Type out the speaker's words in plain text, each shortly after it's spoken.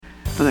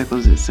but that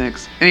closes at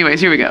 6. Anyways,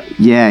 here we go.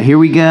 Yeah, here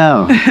we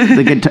go.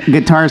 The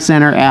Guitar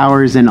Center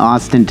hours in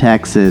Austin,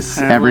 Texas.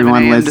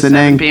 Everyone 11 a.m.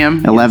 listening, to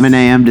 7 p.m. 11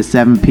 a.m. to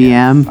 7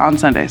 p.m. Yes, on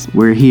Sundays.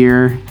 We're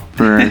here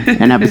for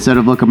an episode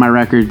of Look at My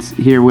Records,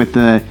 here with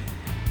the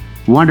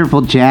wonderful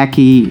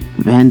Jackie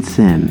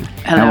Venson.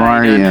 Hello, how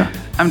are you?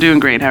 I'm doing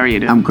great. How are you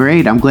doing? I'm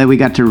great. I'm glad we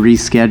got to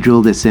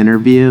reschedule this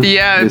interview.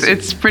 Yeah,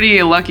 it's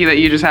pretty lucky that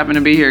you just happen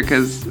to be here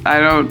because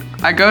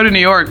I go to New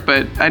York,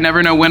 but I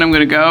never know when I'm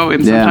going to go,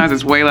 and sometimes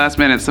it's way last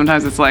minute.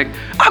 Sometimes it's like,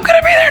 I'm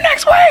going to be there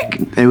next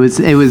week.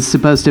 It was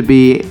supposed to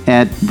be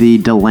at the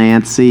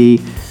Delancey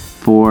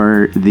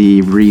for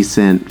the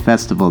recent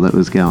festival that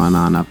was going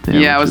on up there.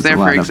 Yeah, I was there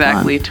for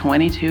exactly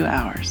 22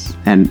 hours.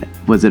 And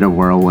was it a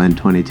whirlwind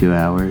 22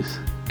 hours?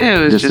 It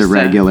was just a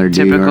regular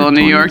typical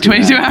New York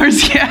 22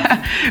 hours.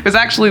 Yeah, it was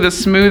actually the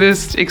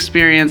smoothest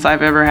experience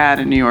I've ever had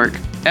in New York,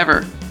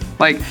 ever.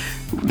 Like,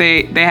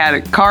 they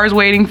had cars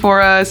waiting for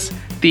us.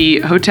 The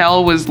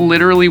hotel was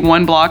literally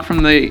 1 block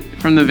from the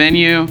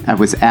venue. I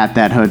was at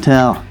that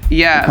hotel.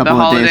 Yeah, a couple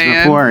the of Holiday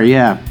days before. Inn.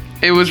 Yeah,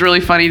 it was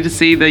really funny to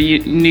see the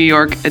New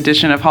York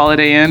edition of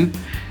Holiday Inn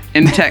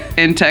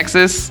in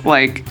Texas.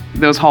 Like,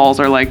 those halls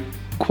are like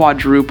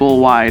quadruple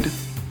wide.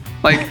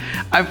 Like,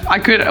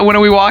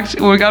 when we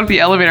got up the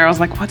elevator, I was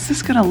like, what's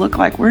this gonna look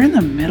like? We're in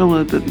the middle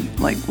of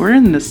we're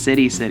in the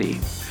city.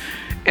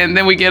 And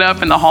then we get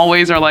up and the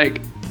hallways are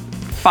like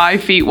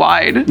 5 feet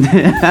wide. And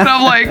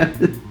I'm like,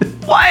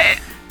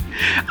 what?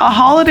 A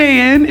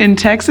Holiday Inn in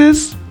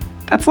Texas?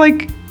 That's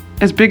like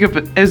as big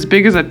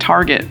as a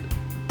Target.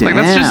 Damn.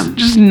 Like, that's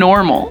just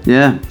normal.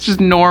 Yeah. It's just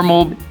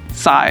normal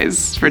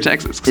size for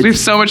Texas because we have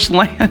so much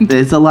land.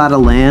 There's a lot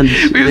of land.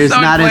 There's so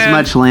not as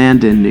much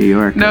land in New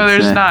York. No,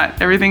 there's not.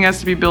 Everything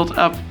has to be built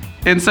up.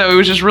 And so it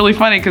was just really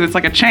funny because it's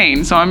like a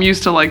chain. So I'm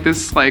used to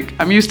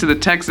I'm used to the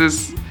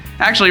Texas.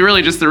 Actually,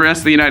 really just the rest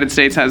of the United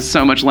States has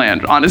so much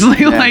land, honestly,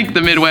 yeah. Like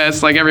the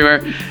Midwest, like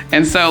everywhere.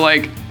 And so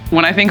like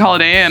when I think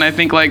Holiday Inn, I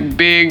think like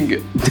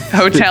big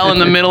hotel in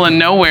the middle of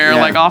nowhere,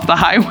 like off the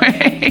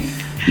highway.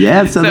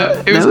 Yeah,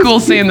 so it was cool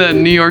seeing the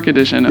New York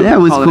edition of it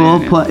was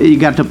Holiday cool. Inn. You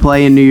got to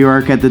play in New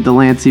York at the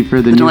Delancey for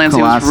the New Delancey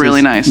Colossus. was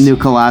really nice. New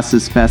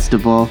Colossus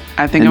Festival.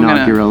 I think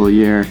inaugural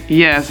year.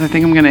 Yes, I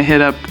think I'm gonna hit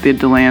up the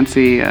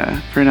Delancey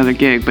for another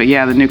gig. But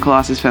yeah, the New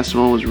Colossus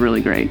Festival was really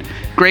great.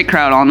 Great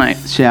crowd all night.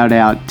 Shout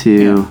out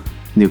to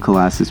New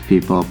Colossus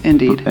people.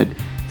 Indeed.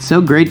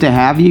 So great to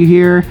have you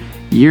here.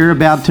 You're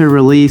about to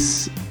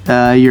release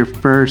your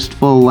first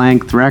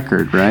full-length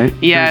record, right?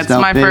 Yeah, it's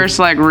my first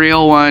like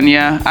real one.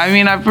 Yeah, I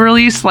mean, I've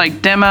released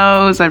like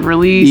demos, I've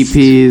released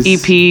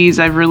EPs,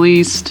 I've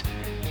released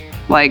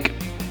like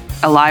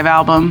a live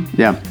album.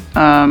 Yeah.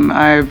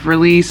 I've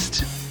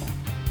released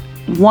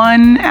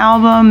one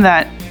album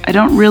that it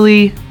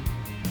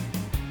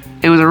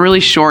was a really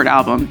short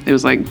album. It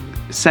was like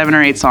 7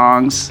 or 8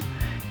 songs,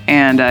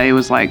 and it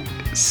was like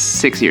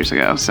 6 years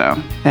ago. So.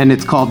 And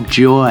it's called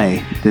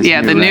Joy. The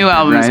new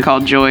album is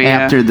called Joy.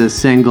 After the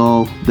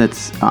single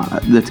that's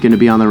going to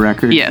be on the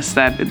record. Yes,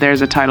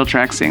 there's a title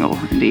track single,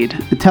 indeed.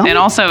 And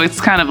also, it's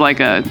kind of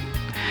like I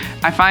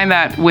find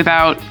that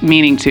without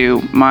meaning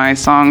to, my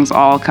songs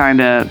all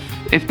kind of,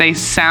 if they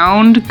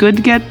sound good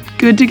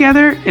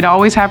together, it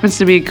always happens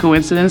to be a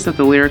coincidence that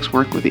the lyrics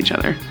work with each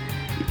other.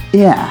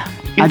 Yeah.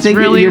 I think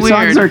really your weird.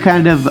 songs are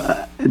kind of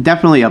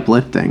definitely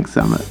uplifting.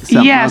 Some of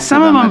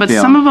them, but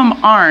some of them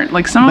aren't.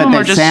 Like some of them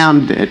are just.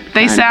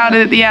 They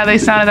sounded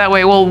that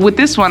way. Well, with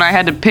this one, I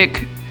had to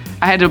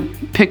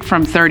pick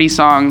from 30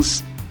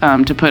 songs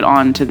to put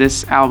onto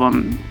this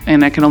album,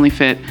 and I could only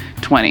fit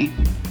 20.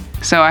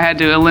 So I had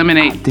to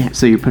eliminate. Oh, damn!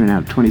 So you're putting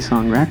out a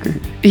 20-song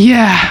record?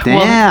 Yeah.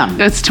 Damn.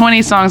 Well, it's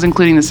 20 songs,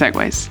 including the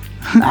segues.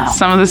 Wow.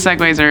 Some of the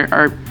segues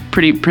are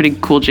pretty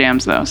cool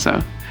jams, though. So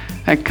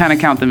I kind of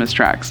count them as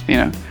tracks, you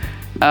know.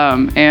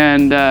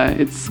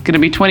 It's going to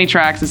be 20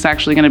 tracks. It's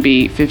actually going to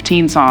be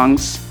 15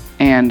 songs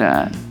and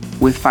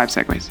with 5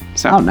 segues.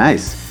 So. Oh,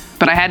 nice.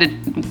 But I had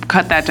to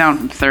cut that down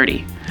from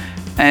 30.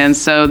 And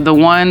so the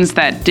ones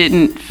that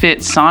didn't fit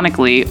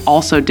sonically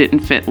also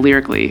didn't fit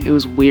lyrically. It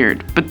was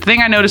weird. But the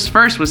thing I noticed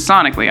first was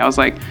sonically. I was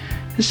like,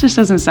 this just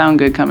doesn't sound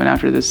good coming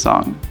after this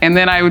song. And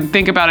then I would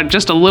think about it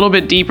just a little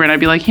bit deeper, and I'd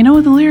be like, you know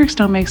what? The lyrics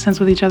don't make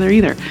sense with each other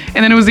either. And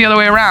then it was the other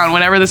way around.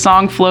 Whenever the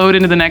song flowed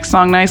into the next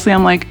song nicely,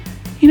 I'm like,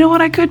 you know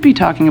what? I could be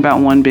talking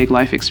about one big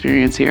life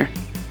experience here.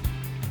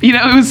 You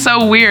know, it was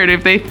so weird.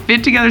 If they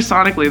fit together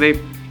sonically,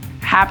 they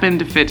happen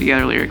to fit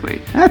together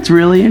lyrically. That's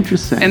really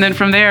interesting. And then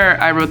from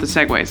there, I wrote the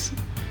segues.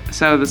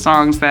 So the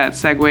songs that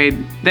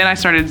segued, then I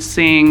started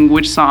seeing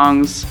which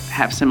songs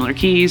have similar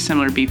keys,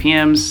 similar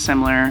BPMs,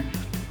 similar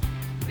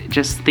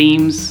just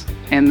themes.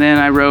 And then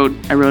I wrote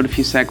a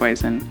few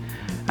segues, and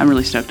I'm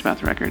really stoked about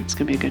the record. It's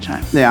going to be a good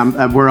time.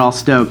 Yeah, we're all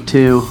stoked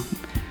too.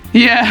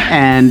 Yeah.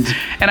 And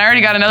I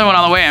already got another one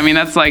on the way. I mean,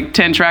 that's like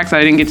 10 tracks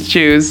I didn't get to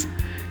choose.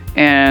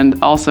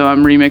 And also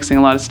I'm remixing a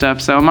lot of stuff.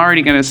 So I'm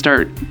already going to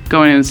start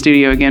going in the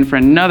studio again for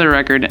another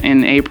record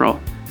in April.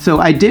 So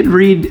I did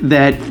read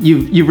that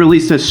you've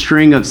released a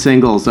string of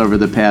singles over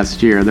the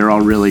past year. They're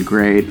all really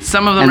great.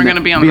 Some of them are going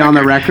to be on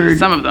the record.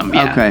 Some of them,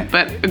 yeah. Okay.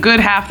 But a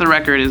good half the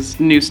record is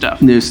new stuff.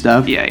 New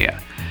stuff? Yeah.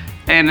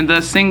 And the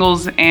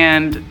singles,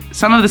 and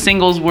some of the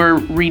singles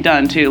were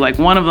redone too. Like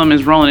one of them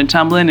is Rollin' and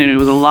Tumblin', and it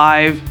was a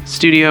live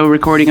studio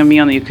recording of me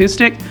on the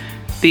acoustic.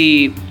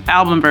 The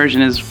album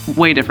version is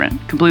way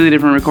different, completely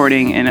different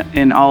recording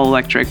in all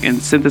electric and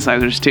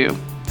synthesizers too.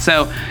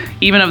 So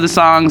even of the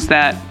songs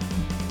that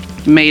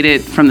made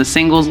it from the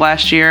singles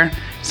last year,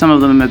 some of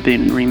them have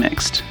been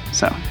remixed.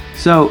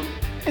 So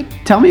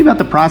tell me about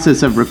the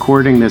process of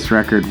recording this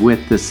record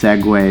with the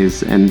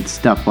segues and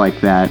stuff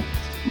like that.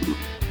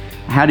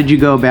 How did you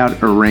go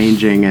about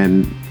arranging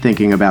and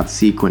thinking about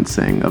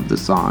sequencing of the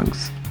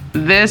songs?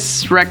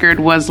 This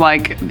record was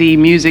like the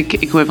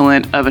music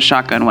equivalent of a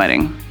shotgun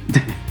wedding.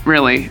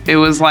 Really. It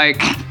was like,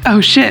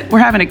 oh shit, we're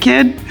having a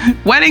kid?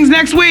 Wedding's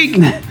next week!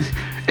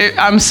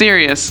 I'm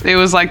serious. It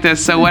was like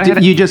this. So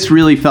what? You just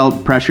really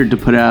felt pressured to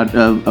put out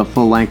a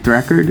full-length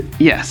record?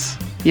 Yes.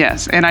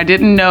 And I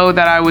didn't know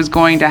that I was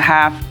going to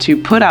have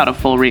to put out a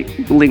full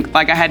length.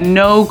 Like I had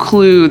no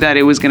clue that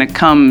it was going to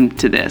come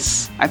to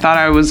this. I thought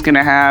I was going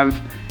to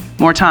have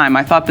more time.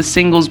 I thought the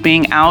singles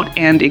being out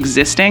and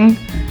existing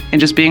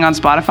and just being on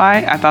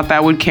Spotify, I thought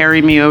that would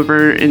carry me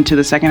over into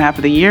the second half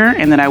of the year,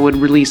 and then I would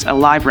release a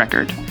live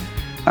record.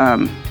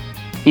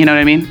 You know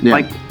what I mean? Yeah.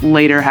 Like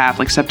later half,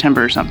 like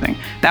September or something.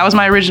 That was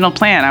my original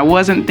plan. I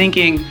wasn't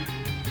thinking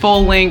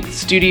full-length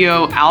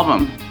studio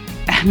album.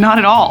 Not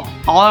at all.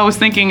 All I was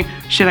thinking,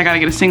 shit, I gotta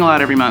get a single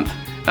out every month.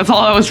 That's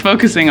all I was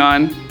focusing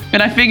on.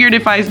 And I figured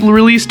if I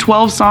released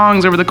 12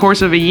 songs over the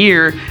course of a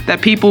year,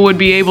 that people would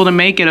be able to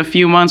make it a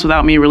few months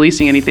without me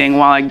releasing anything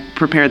while I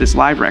prepare this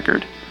live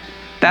record.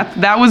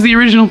 That was the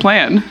original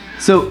plan.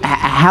 So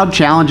how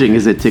challenging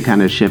is it to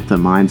kind of shift the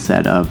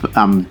mindset of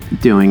I'm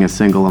doing a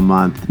single a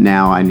month,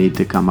 now I need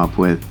to come up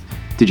with...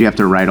 Did you have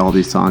to write all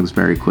these songs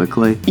very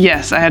quickly?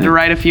 Yes, I had to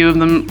write a few of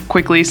them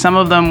quickly. Some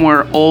of them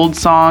were old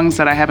songs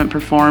that I haven't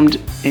performed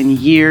in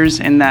years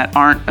and that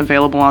aren't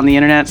available on the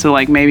internet. So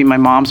like maybe my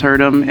mom's heard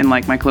them and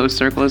like my close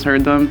circle has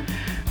heard them.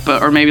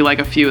 Or maybe like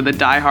a few of the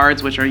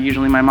diehards, which are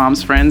usually my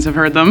mom's friends, have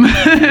heard them.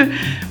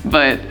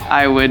 But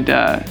I would...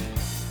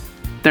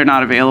 they're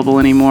not available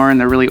anymore and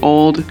they're really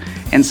old.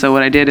 And so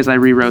what I did is I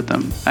rewrote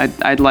them.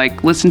 I'd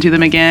like listen to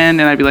them again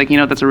and I'd be like,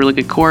 that's a really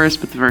good chorus,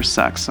 but the verse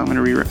sucks. So I'm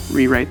going to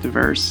rewrite the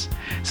verse.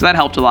 So that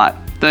helped a lot.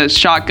 The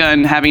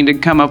shotgun, having to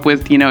come up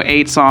with,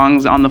 8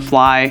 songs on the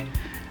fly.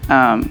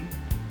 A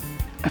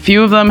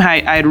few of them I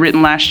had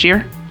written last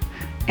year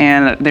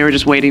and they were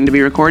just waiting to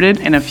be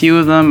recorded. And a few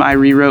of them I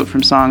rewrote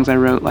from songs I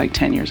wrote like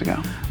 10 years ago.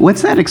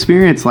 What's that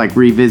experience like,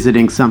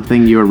 revisiting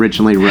something you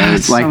originally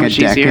wrote like a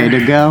decade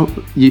ago?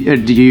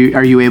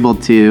 Are you able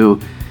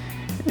to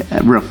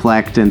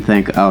reflect and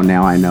think, oh,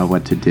 now I know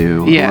what to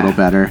do a little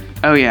better?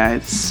 Oh yeah,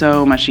 it's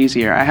so much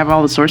easier. I have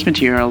all the source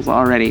materials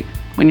already.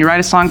 When you write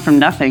a song from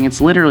nothing,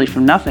 it's literally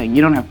from nothing.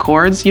 You don't have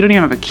chords, you don't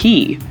even have a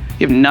key.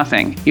 You have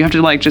nothing. You have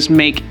to like just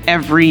make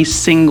every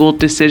single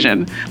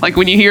decision. Like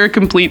when you hear a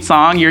complete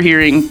song, you're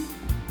hearing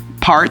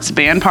parts,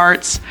 band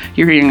parts,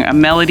 you're hearing a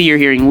melody, you're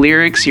hearing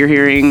lyrics, you're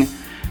hearing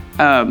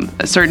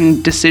a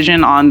certain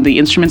decision on the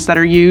instruments that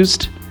are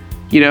used.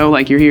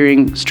 Like you're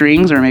hearing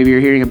strings, or maybe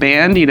you're hearing a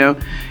band,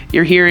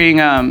 you're hearing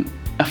a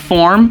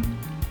form,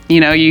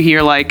 you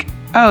hear like,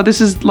 oh,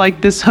 this is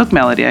like this hook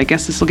melody. I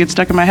guess this will get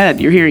stuck in my head.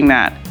 You're hearing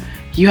that.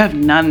 You have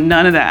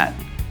none of that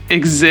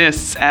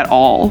exists at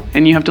all.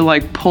 And you have to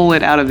like pull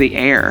it out of the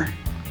air.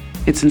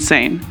 It's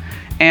insane.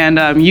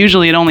 And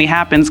usually it only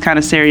happens kind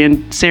of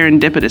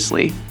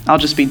serendipitously. I'll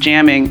just be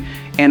jamming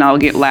and I'll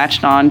get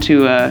latched on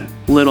to a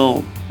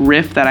little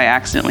riff that I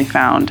accidentally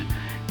found.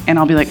 And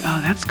I'll be like,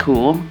 oh, that's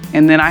cool.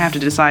 And then I have to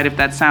decide if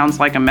that sounds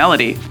like a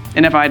melody.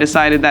 And if I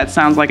decided that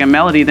sounds like a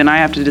melody, then I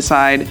have to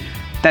decide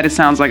that it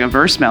sounds like a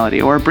verse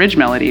melody or a bridge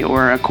melody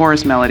or a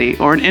chorus melody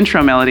or an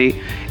intro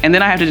melody. And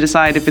then I have to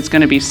decide if it's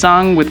going to be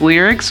sung with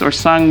lyrics or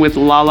sung with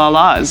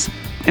la-la-las.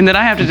 And then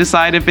I have to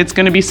decide if it's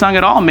going to be sung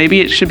at all.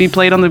 Maybe it should be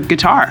played on the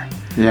guitar.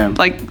 Yeah.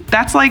 Like,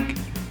 that's like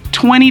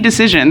 20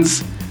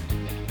 decisions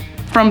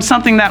from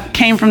something that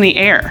came from the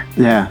air.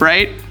 Yeah.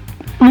 Right?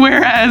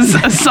 Whereas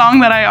a song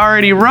that I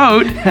already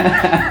wrote,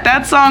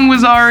 that song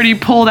was already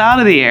pulled out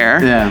of the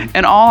air. Yeah.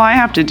 And all I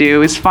have to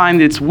do is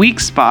find its weak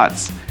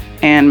spots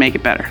and make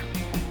it better.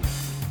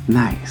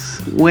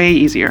 Nice. Way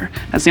easier.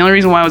 That's the only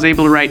reason why I was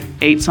able to write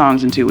 8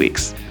 songs in 2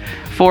 weeks.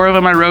 4 of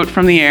them I wrote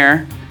from the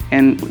air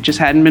and just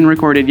hadn't been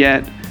recorded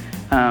yet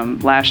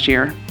last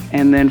year.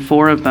 And then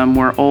 4 of them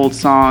were old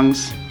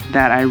songs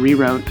that I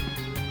rewrote.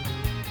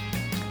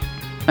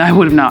 I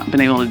would have not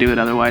been able to do it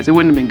otherwise. It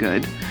wouldn't have been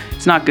good.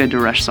 It's not good to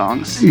rush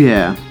songs.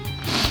 Yeah.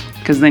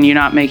 Because then you're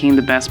not making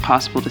the best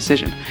possible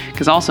decision.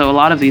 Because also a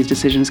lot of these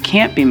decisions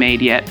can't be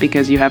made yet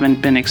because you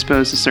haven't been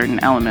exposed to certain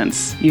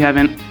elements. You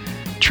haven't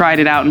tried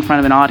it out in front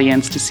of an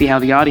audience to see how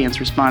the audience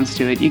responds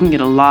to it. You can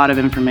get a lot of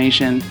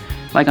information,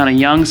 like on a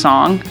young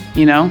song,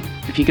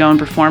 if you go and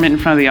perform it in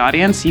front of the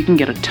audience, you can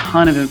get a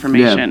ton of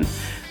information. Yeah.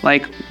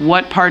 Like,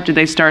 what part did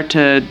they start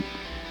to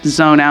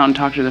zone out and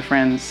talk to their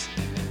friends,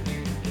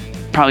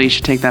 probably you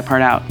should take that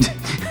part out.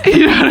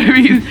 You know what I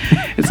mean?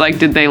 It's like,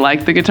 did they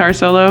like the guitar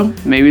solo?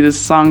 Maybe this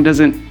song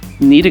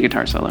doesn't need a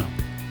guitar solo.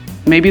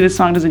 Maybe this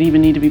song doesn't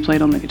even need to be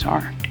played on the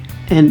guitar.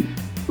 And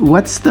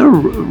what's the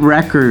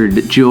record,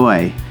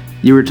 Joy?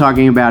 You were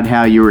talking about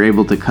how you were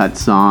able to cut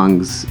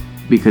songs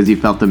because you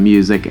felt the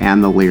music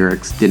and the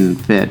lyrics didn't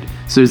fit.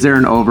 So is there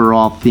an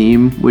overall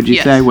theme, would you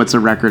say? What's the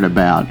record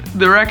about?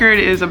 The record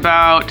is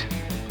about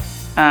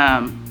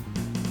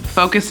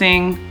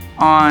focusing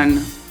on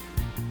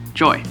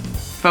joy,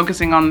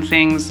 focusing on the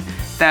things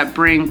that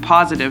bring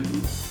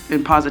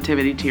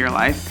positivity to your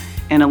life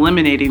and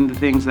eliminating the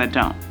things that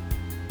don't.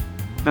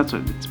 That's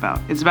what it's about.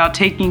 It's about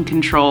taking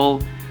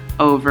control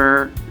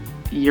over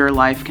your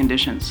life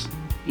conditions,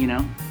 you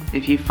know?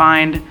 If you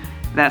find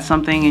that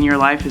something in your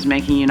life is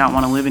making you not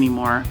want to live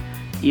anymore,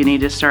 you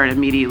need to start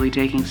immediately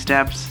taking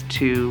steps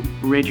to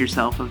rid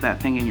yourself of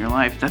that thing in your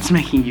life that's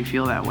making you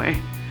feel that way,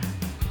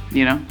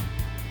 you know?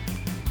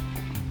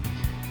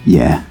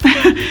 Yeah.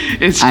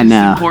 It's just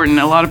important.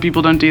 A lot of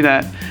people don't do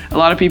that. A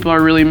lot of people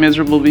are really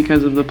miserable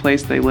because of the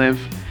place they live.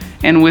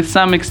 And with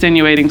some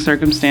extenuating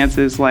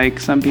circumstances, like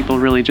some people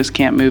really just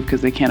can't move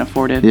because they can't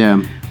afford it.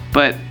 Yeah.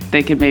 But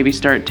they could maybe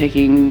start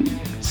taking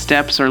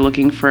steps or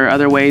looking for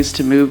other ways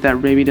to move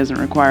that maybe doesn't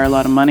require a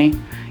lot of money.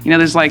 You know,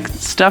 there's like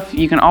stuff,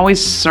 you can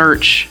always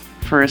search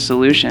for a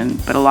solution,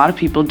 but a lot of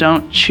people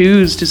don't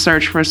choose to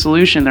search for a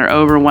solution. They're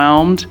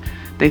overwhelmed.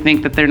 They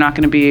think that they're not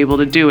going to be able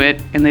to do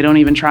it, and they don't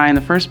even try in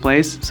the first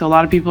place. So a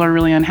lot of people are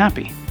really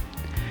unhappy.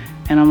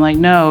 And I'm like,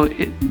 no,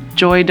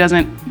 joy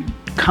doesn't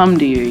come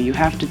to you. You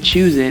have to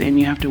choose it, and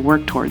you have to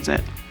work towards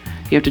it.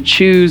 You have to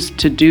choose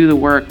to do the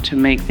work to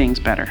make things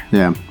better.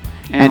 Yeah.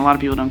 And a lot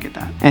of people don't get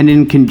that. And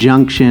in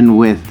conjunction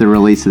with the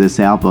release of this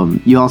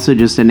album, you also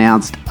just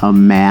announced a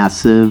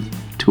massive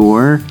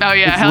tour. Oh,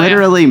 yeah. It's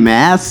literally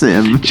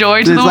massive.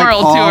 Joy to the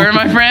World tour,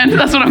 my friend.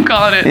 That's what I'm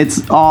calling it.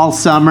 It's all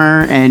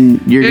summer,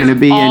 and you're going to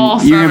be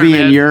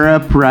in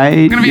Europe, right?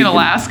 I'm going to be in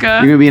Alaska.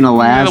 You're going to be in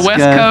Alaska. The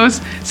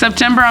West Coast.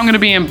 September, I'm going to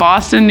be in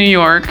Boston, New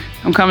York.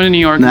 I'm coming to New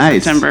York in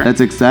September.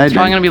 That's exciting. It's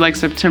probably going to be like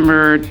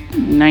September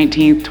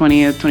 19th,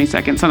 20th,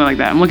 22nd, something like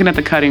that. I'm looking at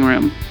the Cutting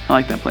Room. I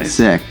like that place.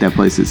 Sick. That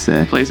place is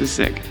sick. The place is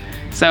sick.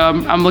 So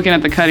I'm looking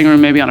at the Cutting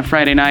Room maybe on a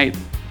Friday night.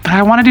 But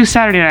I want to do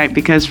Saturday night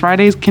because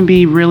Fridays can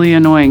be really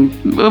annoying.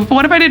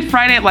 What if I did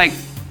Friday at like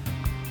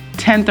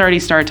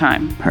 10:30 start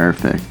time?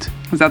 Perfect.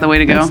 Is that the way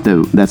to go?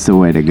 That's the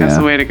way to go. That's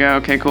the way to go.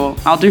 Okay, cool.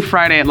 I'll do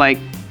Friday at like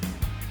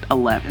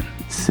 11.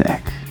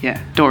 Sick. Yeah,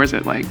 doors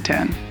at like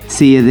 10.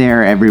 See you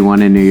there,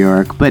 everyone in New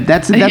York. But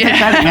that's exciting.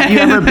 Have you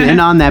ever been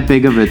on that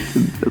big of a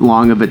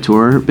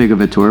tour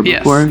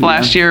before? Yes.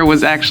 Last year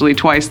was actually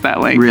twice that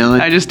length.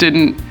 Really? I just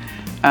didn't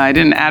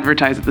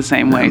advertise it the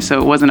same way,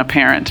 so it wasn't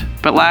apparent.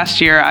 But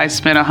last year I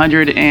spent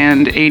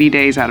 180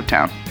 days out of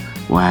town.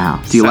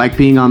 Wow. Do you like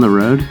being on the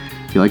road?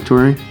 Do you like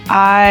touring?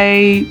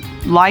 I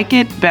like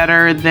it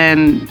better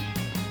than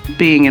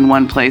being in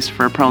one place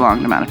for a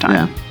prolonged amount of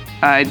time.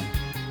 Yeah.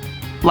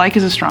 Like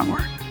is a strong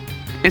word.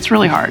 It's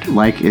really hard.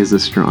 Like is a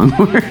strong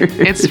word.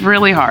 It's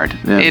really hard.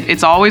 Yeah.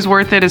 It's always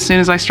worth it as soon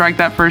as I strike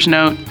that first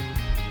note,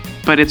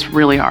 but it's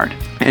really hard.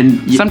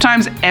 And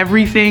sometimes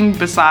everything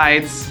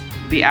besides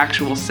the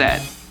actual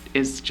set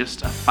is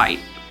just a fight.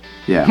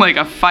 Yeah. Like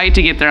a fight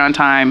to get there on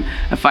time,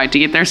 a fight to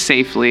get there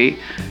safely,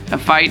 a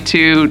fight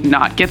to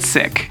not get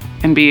sick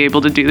and be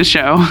able to do the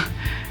show.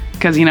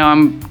 Because, you know,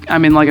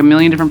 I'm in like a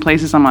million different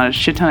places. I'm on a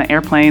shit ton of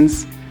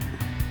airplanes.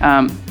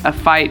 A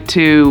fight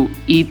to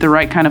eat the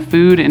right kind of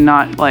food and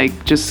not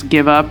like just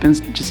give up and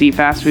just eat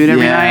fast food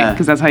every night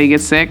because that's how you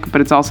get sick.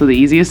 But it's also the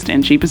easiest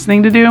and cheapest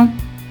thing to do.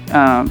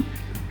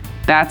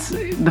 That's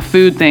the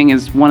food thing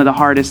is one of the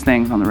hardest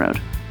things on the road.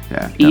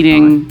 Yeah,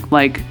 eating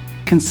like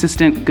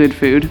consistent good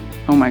food.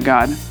 Oh my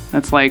God.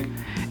 That's like,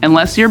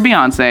 unless you're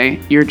Beyonce,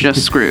 you're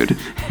just screwed.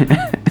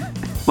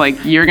 Like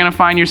you're going to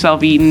find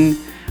yourself eating,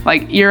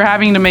 like you're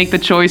having to make the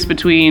choice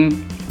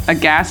between a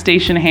gas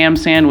station ham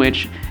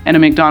sandwich and a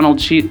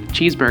McDonald's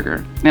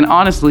cheeseburger. And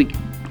honestly,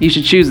 you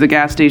should choose the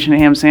gas station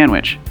ham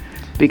sandwich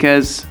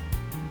because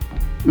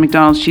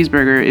McDonald's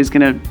cheeseburger is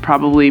going to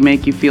probably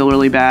make you feel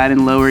really bad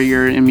and lower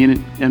your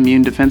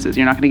immune defenses.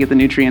 You're not going to get the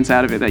nutrients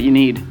out of it that you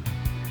need.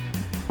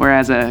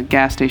 Whereas a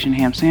gas station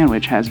ham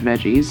sandwich has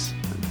veggies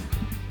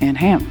and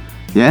ham.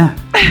 Yeah.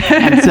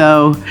 And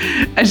so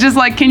it's just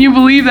like, can you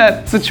believe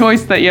that's a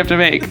choice that you have to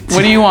make?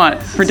 What do you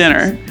want for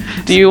dinner?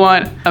 Do you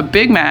want a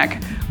Big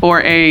Mac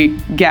or a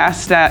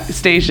gas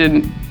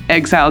station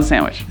egg salad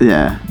sandwich?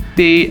 Yeah.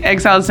 The egg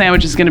salad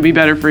sandwich is going to be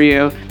better for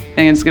you,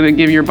 and it's going to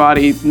give your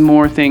body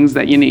more things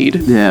that you need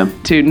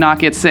to not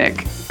get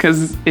sick.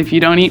 Because if you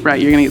don't eat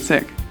right, you're going to get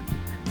sick.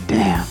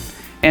 Damn.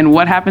 And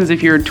what happens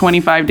if you're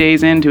 25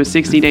 days into a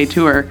 60-day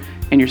tour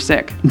and you're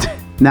sick?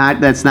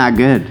 That's not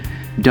good.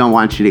 Don't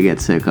want you to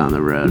get sick on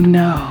the road.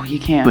 No, you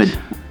can't.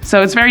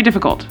 So it's very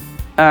difficult.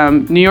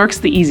 New York's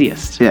the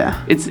easiest.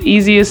 Yeah. It's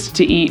easiest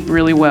to eat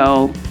really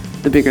well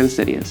the bigger the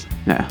city is.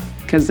 Yeah.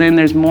 Because then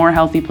there's more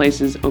healthy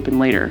places open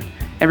later.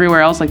 Everywhere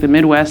else, like the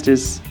Midwest,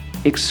 is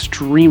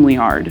extremely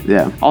hard.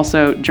 Yeah.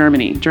 Also,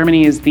 Germany.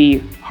 Germany is the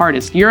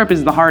hardest. Europe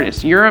is the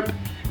hardest. Europe,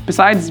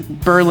 besides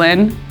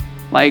Berlin,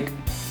 like,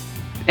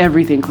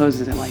 everything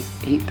closes at like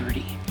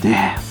 8:30.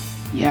 Damn.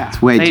 Yeah.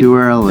 It's way too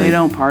early. They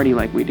don't party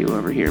like we do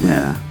over here,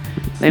 man. Yeah.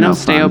 They don't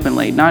stay open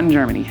late. Not in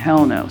Germany.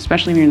 Hell no.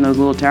 Especially if you're in those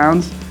little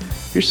towns.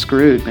 You're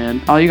screwed,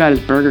 man. All you got is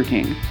Burger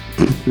King.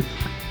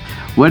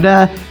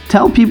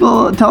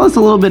 Tell us a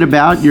little bit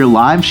about your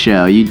live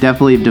show. You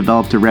definitely have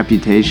developed a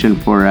reputation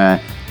for a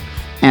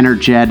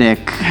energetic,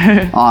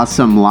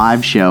 awesome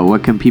live show.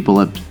 What can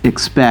people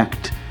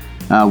expect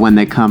when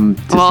they come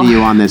to see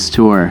you on this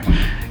tour?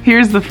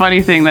 Here's the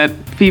funny thing that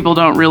people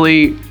don't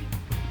really,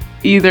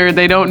 either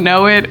they don't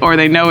know it or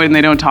they know it and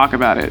they don't talk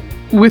about it.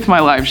 With my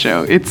live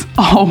show, it's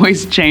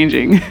always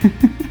changing.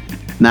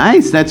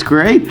 Nice. That's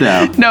great,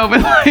 though. No,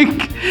 but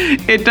like,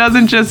 it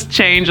doesn't just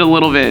change a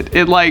little bit.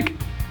 It like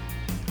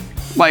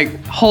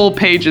whole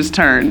pages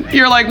turn.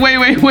 You're like,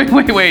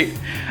 wait.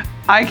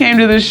 I came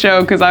to this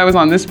show because I was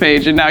on this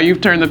page, and now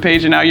you've turned the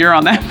page, and now you're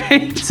on that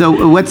page.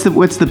 So what's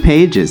the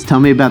pages?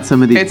 Tell me about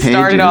some of these pages. It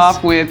started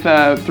off with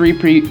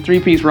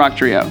three-piece rock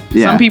trio.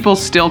 Yeah. Some people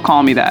still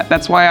call me that.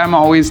 That's why I'm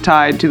always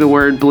tied to the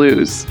word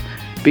blues,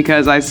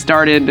 because I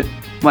started,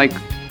 like,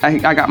 I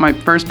got my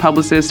first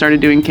publicist,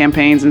 started doing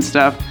campaigns and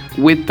stuff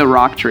with the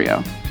rock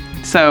trio.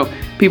 So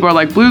people are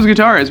like, blues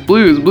guitarist,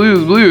 blues.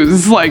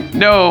 It's like,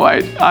 no,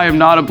 I am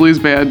not a blues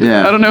band.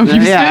 Yeah. I don't know if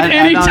you've spent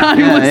any time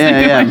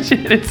listening to my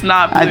shit. It's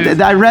not blues.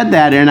 I read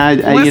that, and I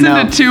listen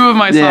to two of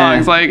my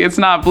songs. Like, it's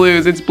not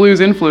blues. It's blues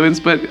influence,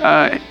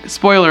 but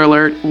spoiler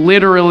alert,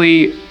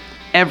 literally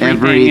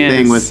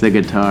everything with the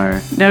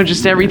guitar. No,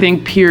 just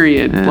everything,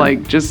 period. Yeah.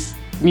 Like, just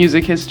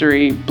music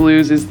history.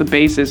 Blues is the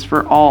basis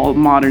for all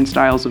modern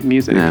styles of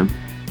music. Yeah.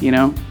 You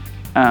know?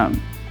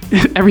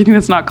 Everything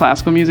that's not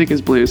classical music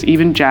is blues.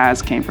 Even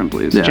jazz came from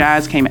blues. Yeah.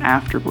 Jazz came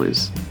after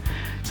blues.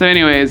 So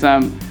anyways,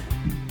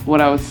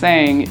 what I was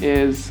saying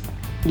is,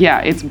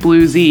 yeah, it's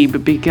bluesy,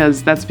 but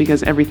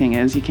because everything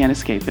is, you can't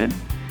escape it.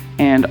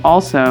 And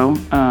also,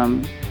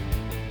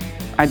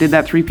 I did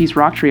that three-piece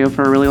rock trio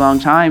for a really long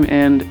time,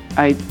 and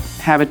I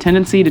have a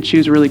tendency to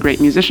choose really great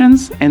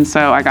musicians, and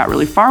so I got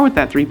really far with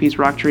that three-piece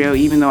rock trio,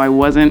 even though I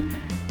wasn't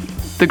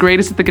the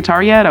greatest at the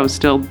guitar yet. I was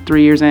still 2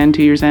 years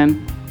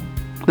in.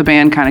 The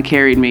band kind of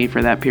carried me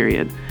for that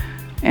period.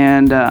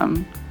 And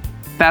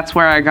that's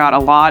where I got a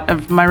lot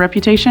of my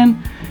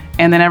reputation.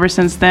 And then ever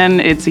since then,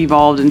 it's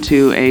evolved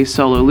into a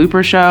solo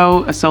looper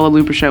show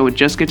with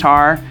just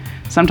guitar.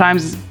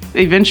 Sometimes,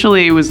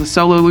 eventually, it was a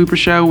solo looper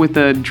show with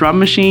a drum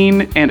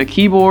machine and a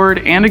keyboard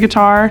and a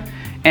guitar.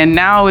 And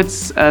now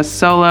it's a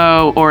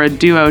solo or a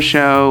duo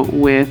show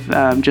with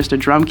just a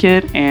drum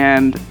kit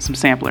and some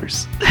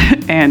samplers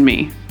and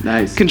me.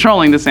 Nice.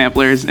 Controlling the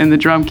samplers and the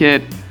drum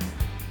kit,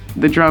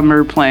 the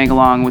drummer playing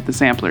along with the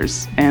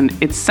samplers. And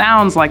it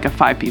sounds like a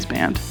 5-piece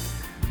band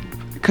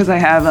because I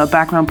have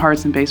background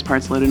parts and bass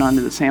parts loaded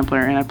onto the sampler,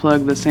 and I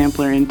plug the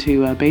sampler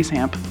into a bass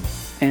amp.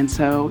 And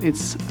so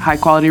it's high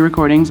quality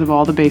recordings of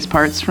all the bass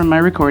parts from my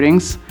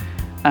recordings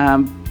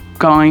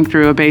going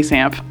through a bass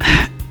amp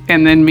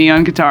and then me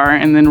on guitar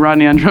and then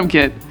Rodney on drum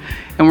kit.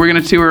 And we're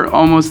going to tour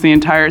almost the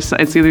entire, it's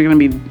either going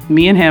to be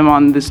me and him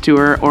on this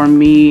tour or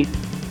me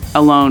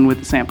alone with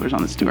the samplers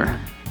on this tour.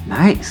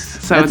 Nice.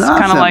 So that's awesome.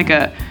 Kind of like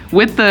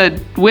with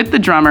the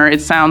drummer,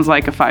 it sounds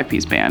like a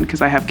 5-piece band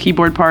because I have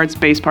keyboard parts,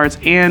 bass parts,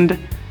 and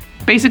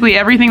basically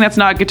everything that's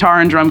not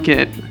guitar and drum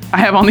kit. I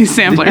have on these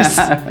samplers,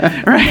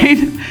 right?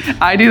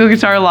 I do the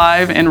guitar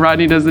live and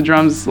Rodney does the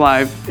drums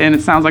live, and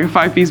it sounds like a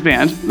 5-piece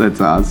band.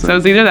 That's awesome. So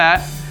it's either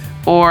that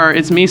or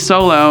it's me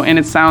solo and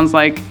it sounds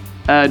like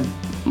a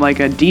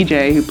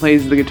DJ who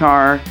plays the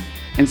guitar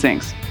and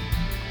sings.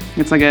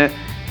 It's like a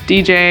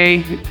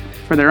DJ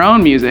for their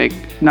own music,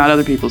 not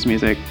other people's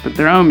music, but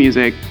their own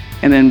music,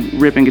 and then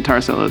ripping guitar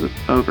solos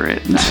over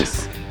it.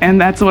 Nice. And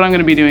that's what I'm going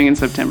to be doing in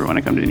September when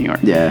I come to New York.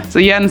 Yeah. So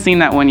you hadn't seen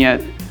that one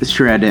yet.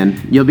 Shredding.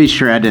 You'll be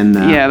shredding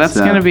though. Yeah, that's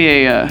going to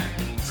be a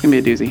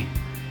doozy.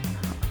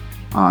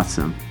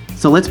 Awesome.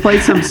 So let's play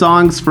some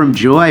songs from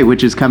Joy,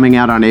 which is coming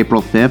out on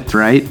April 5th,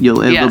 right?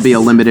 It'll be a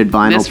limited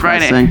vinyl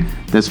pressing.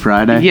 This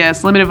Friday?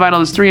 Yes, limited vinyl.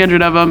 There's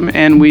 300 of them,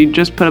 and we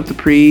just put up the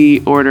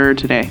pre-order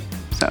today.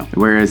 So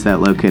where is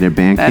that located?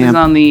 Bandcamp? That is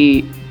on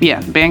the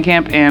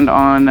Bandcamp, and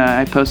on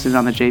I posted it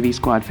on the JV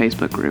Squad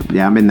Facebook group.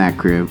 Yeah, I'm in that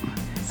group.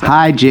 So,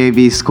 hi,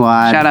 JV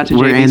Squad. Shout out to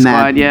JV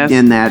Squad, yes.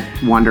 In that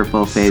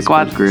wonderful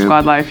Facebook group.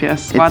 Squad Life,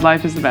 yes. Squad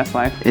Life is the best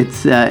life.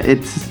 It's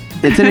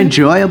an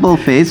enjoyable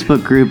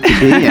Facebook group to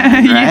be in,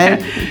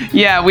 right?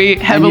 Yeah, we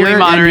heavily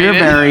moderate it. And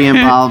you're very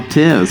involved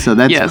too, so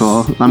that's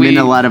cool. I'm in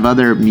a lot of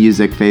other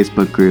music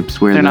Facebook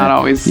groups where they're not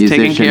always taken care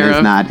of. Musician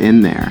is not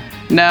in there.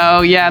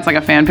 No, yeah, it's like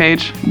a fan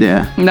page.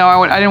 Yeah. No,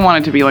 I didn't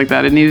want it to be like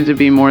that. It needed to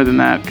be more than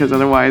that, because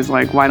otherwise,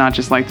 like, why not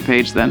just like the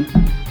page then?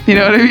 You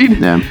know what I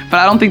mean? Yeah. But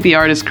I don't think the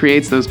artist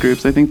creates those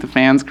groups. I think the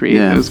fans create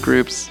those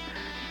groups.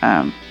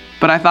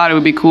 But I thought it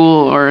would be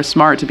cool or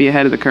smart to be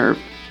ahead of the curve.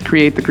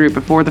 create the group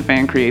before the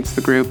fan creates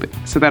the group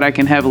so that I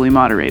can heavily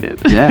moderate it.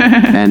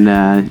 Yeah, and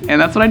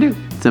that's what I do.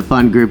 It's a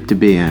fun group to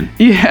be in.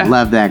 Yeah.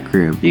 Love that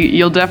group.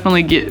 You'll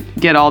definitely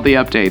get all the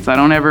updates. I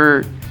don't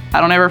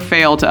ever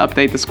fail to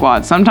update the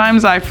squad.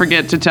 Sometimes I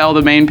forget to tell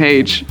the main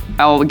page.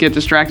 I'll get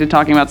distracted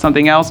talking about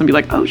something else and be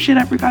like, oh shit,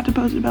 I forgot to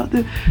post about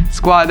the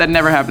squad. That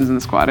never happens in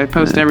the squad. I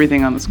post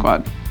everything on the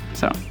squad.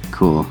 So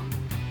cool.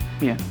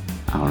 Yeah.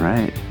 All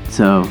right.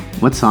 So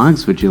what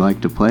songs would you like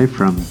to play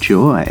from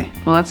Joy?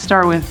 Well, let's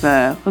start with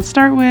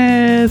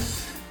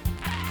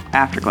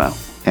Afterglow.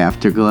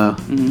 Afterglow.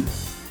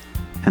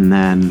 Mm-hmm. And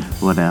then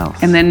what else?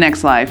 And then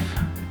Next Life.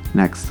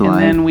 Next Life.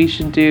 And then we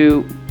should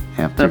do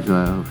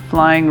Afterglow. The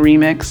Flying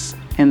Remix,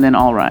 and then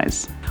All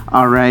Rise.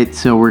 All right,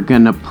 so we're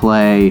going to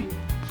play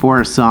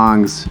 4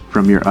 songs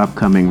from your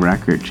upcoming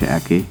record,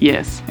 Jackie.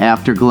 Yes.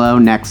 Afterglow,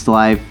 Next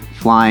Life,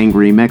 Flying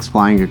Remix.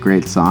 Flying, a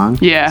great song.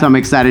 Yeah. So I'm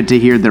excited to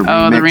hear the remix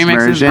version. Oh, the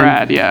remix is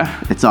rad,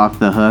 yeah. It's off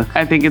the hook.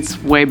 I think it's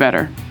way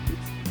better.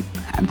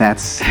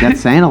 That's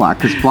saying a lot,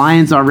 because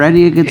Flying's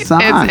already a good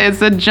song.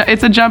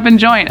 It's a jumping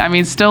joint. I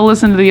mean, still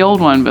listen to the old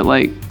one, but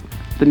like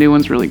the new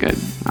one's really good.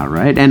 All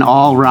right, and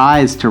All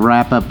Rise to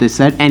wrap up this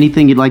set.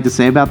 Anything you'd like to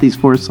say about these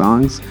 4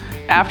 songs?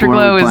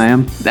 Afterglow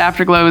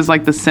is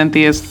like the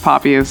synthiest,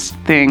 poppiest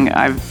thing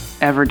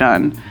I've ever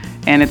done,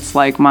 and it's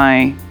like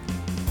my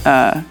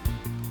kind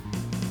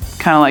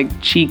of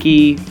like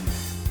cheeky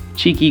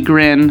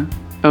grin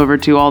over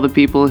to all the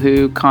people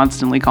who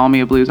constantly call me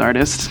a blues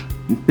artist.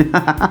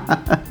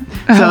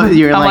 So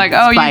you're like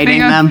oh,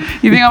 spiting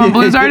you think I'm a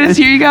blues artist?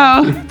 Here you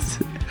go.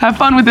 Have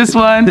fun with this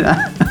one.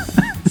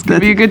 It's gonna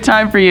be a good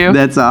time for you.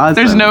 That's awesome.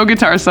 There's no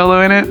guitar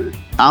solo in it.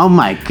 Oh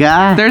my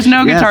god. There's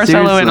no guitar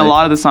solo in a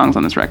lot of the songs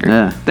on this record.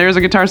 Yeah. There's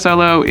a guitar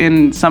solo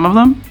in some of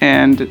them,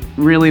 and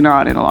really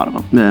not in a lot of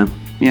them. Yeah.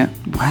 Yeah.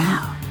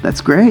 Wow.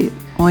 That's great.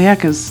 Well, yeah,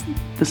 because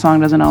the song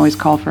doesn't always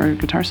call for a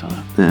guitar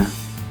solo. Yeah.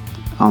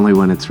 Only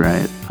when it's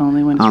right.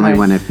 Only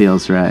when it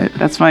feels right.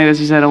 That's funny that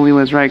you said only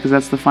when it's right, because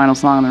that's the final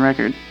song on the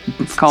record.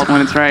 It's called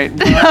When It's Right.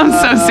 I'm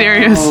so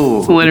serious.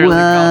 It's literally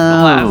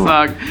called the last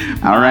song.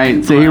 All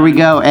right, so here we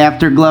go.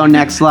 Afterglow,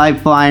 Next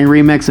Life, Flying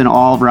Remix, and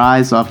All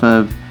Rise off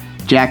of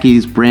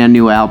Jackie's brand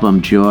new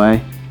album,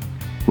 Joy.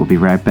 We'll be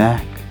right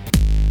back.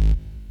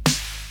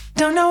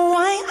 Don't know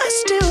why I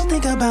still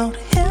think about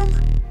him.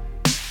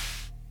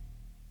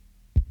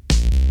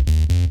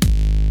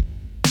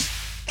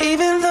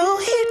 Even though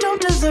he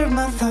don't deserve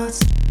my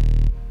thoughts.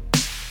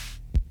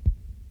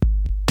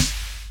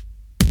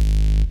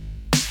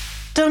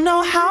 Don't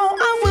know how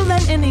I will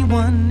let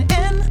anyone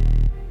in.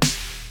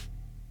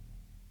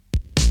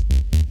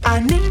 I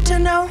need to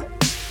know,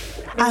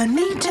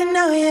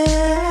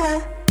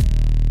 yeah.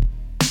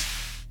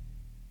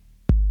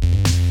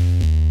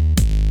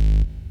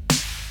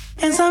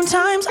 And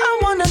sometimes I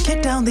wanna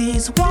kick down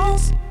these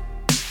walls,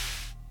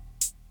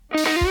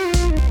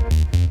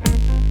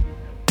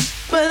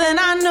 but then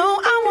I know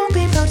I won't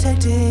be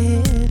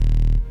protected.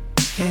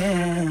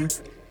 Yeah.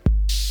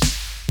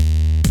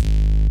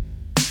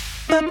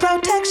 But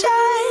protection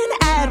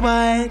at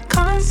what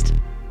cost?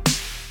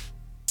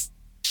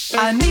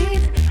 I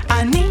need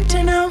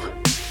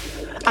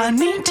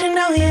to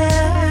know,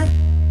 yeah.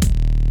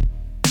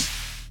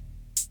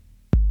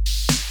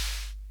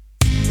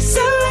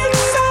 So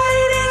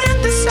exciting at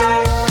the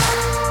start,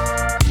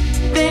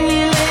 then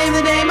you live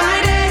the day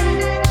by day.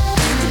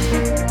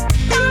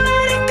 Don't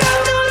let it go,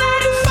 don't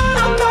let it fall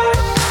apart.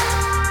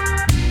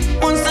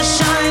 Once the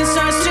shine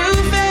starts to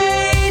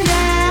fade,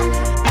 yeah.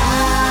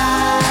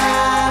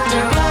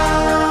 Afterglow,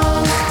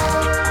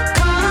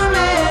 come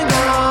and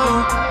go.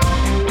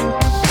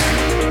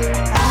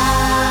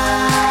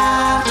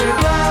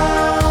 Afterglow,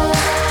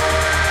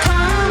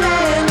 come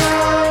and go.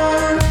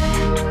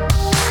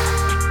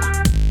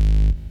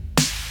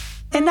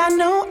 And I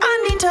know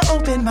I need to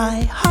open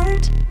my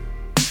heart,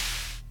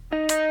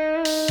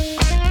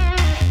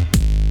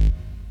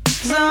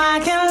 so I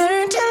can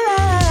learn to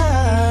love.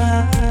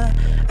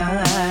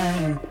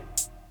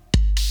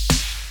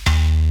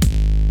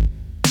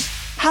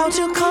 How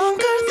to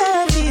conquer the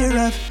fear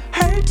of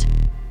hurt.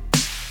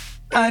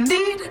 I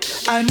need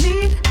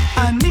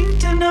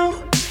to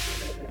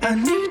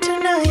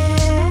know,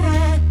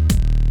 yeah.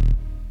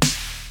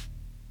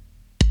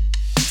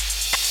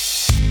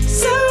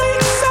 So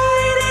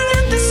exciting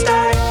at the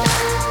start,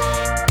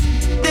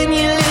 then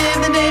you live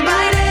the day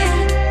by day.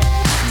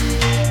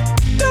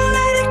 Don't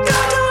let it go,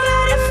 don't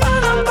let it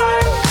fall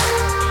apart.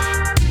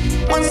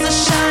 Once the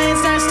shine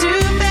starts to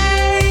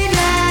fade,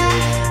 yeah.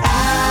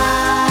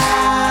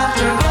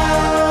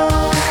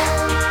 Afterglow,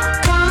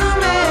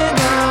 come and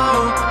go.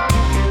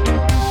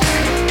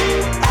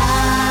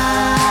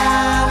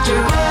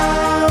 Afterglow,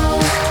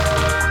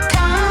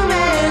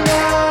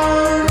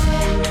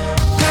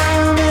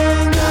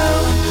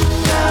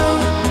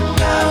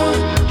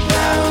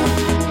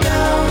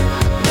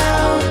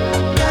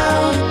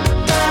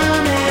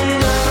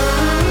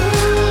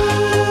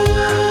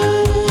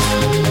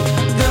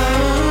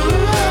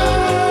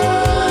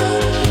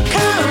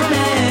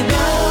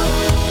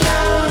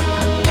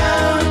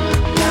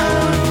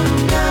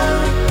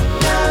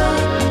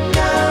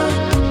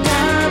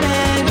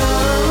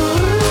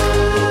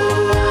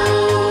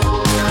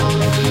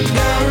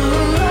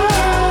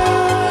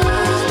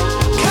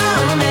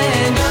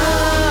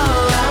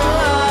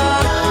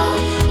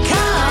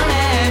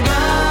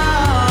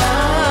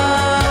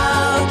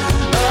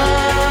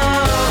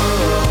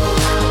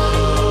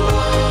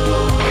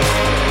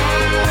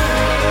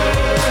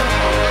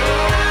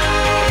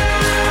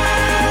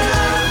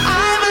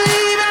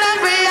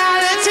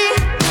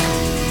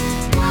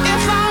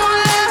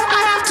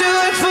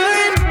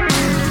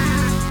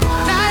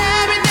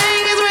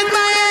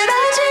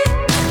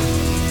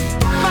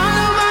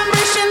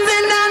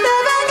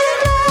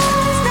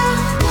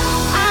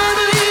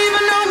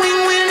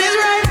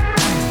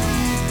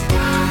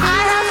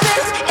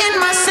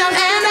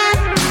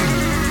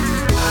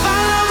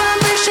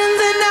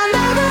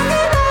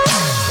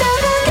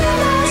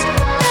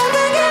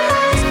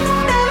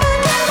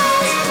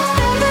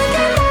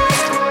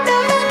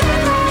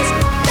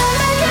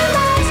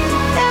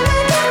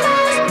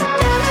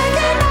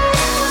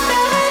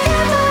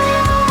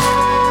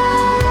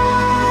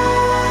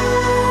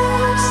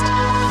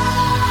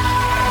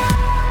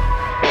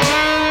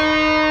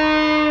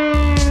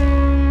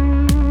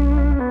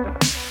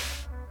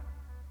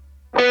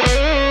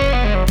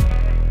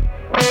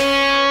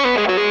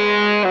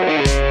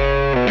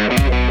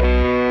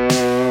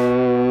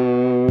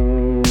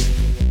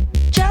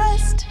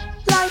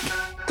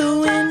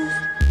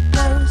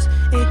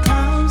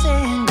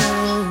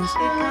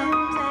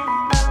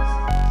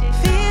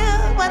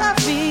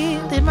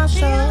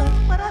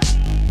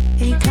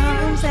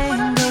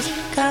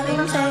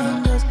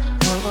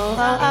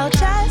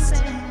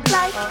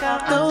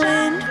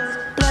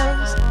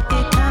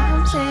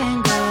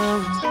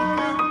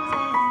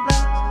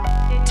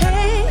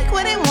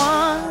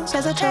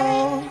 the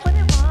toll.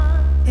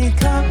 It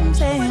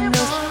comes and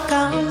goes,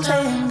 comes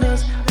and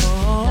goes.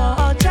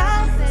 Oh,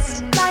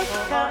 just like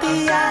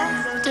the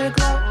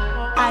afterglow.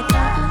 I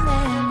come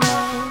and go.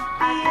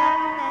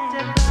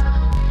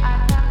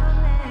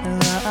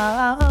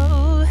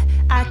 Oh,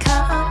 I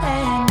come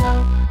and go.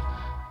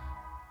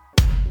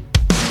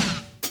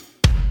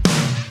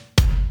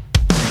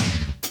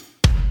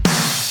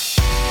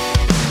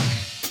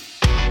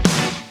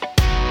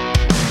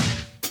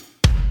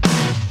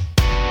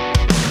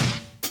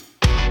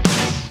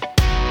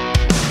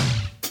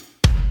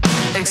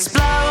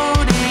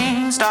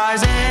 Exploding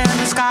stars in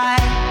the sky.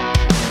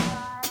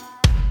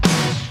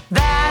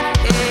 That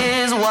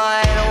is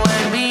what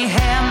would be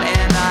him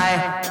and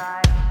I.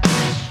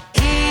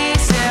 He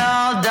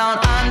still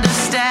don't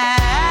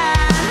understand.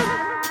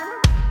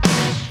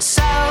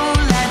 So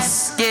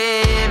let's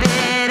give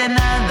it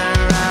another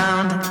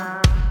round.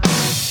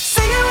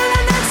 See you in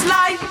the next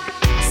life.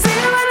 See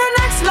you in the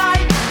next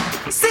life.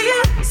 See you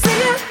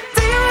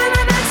in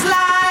the next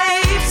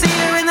life. See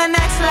you in the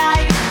next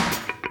life.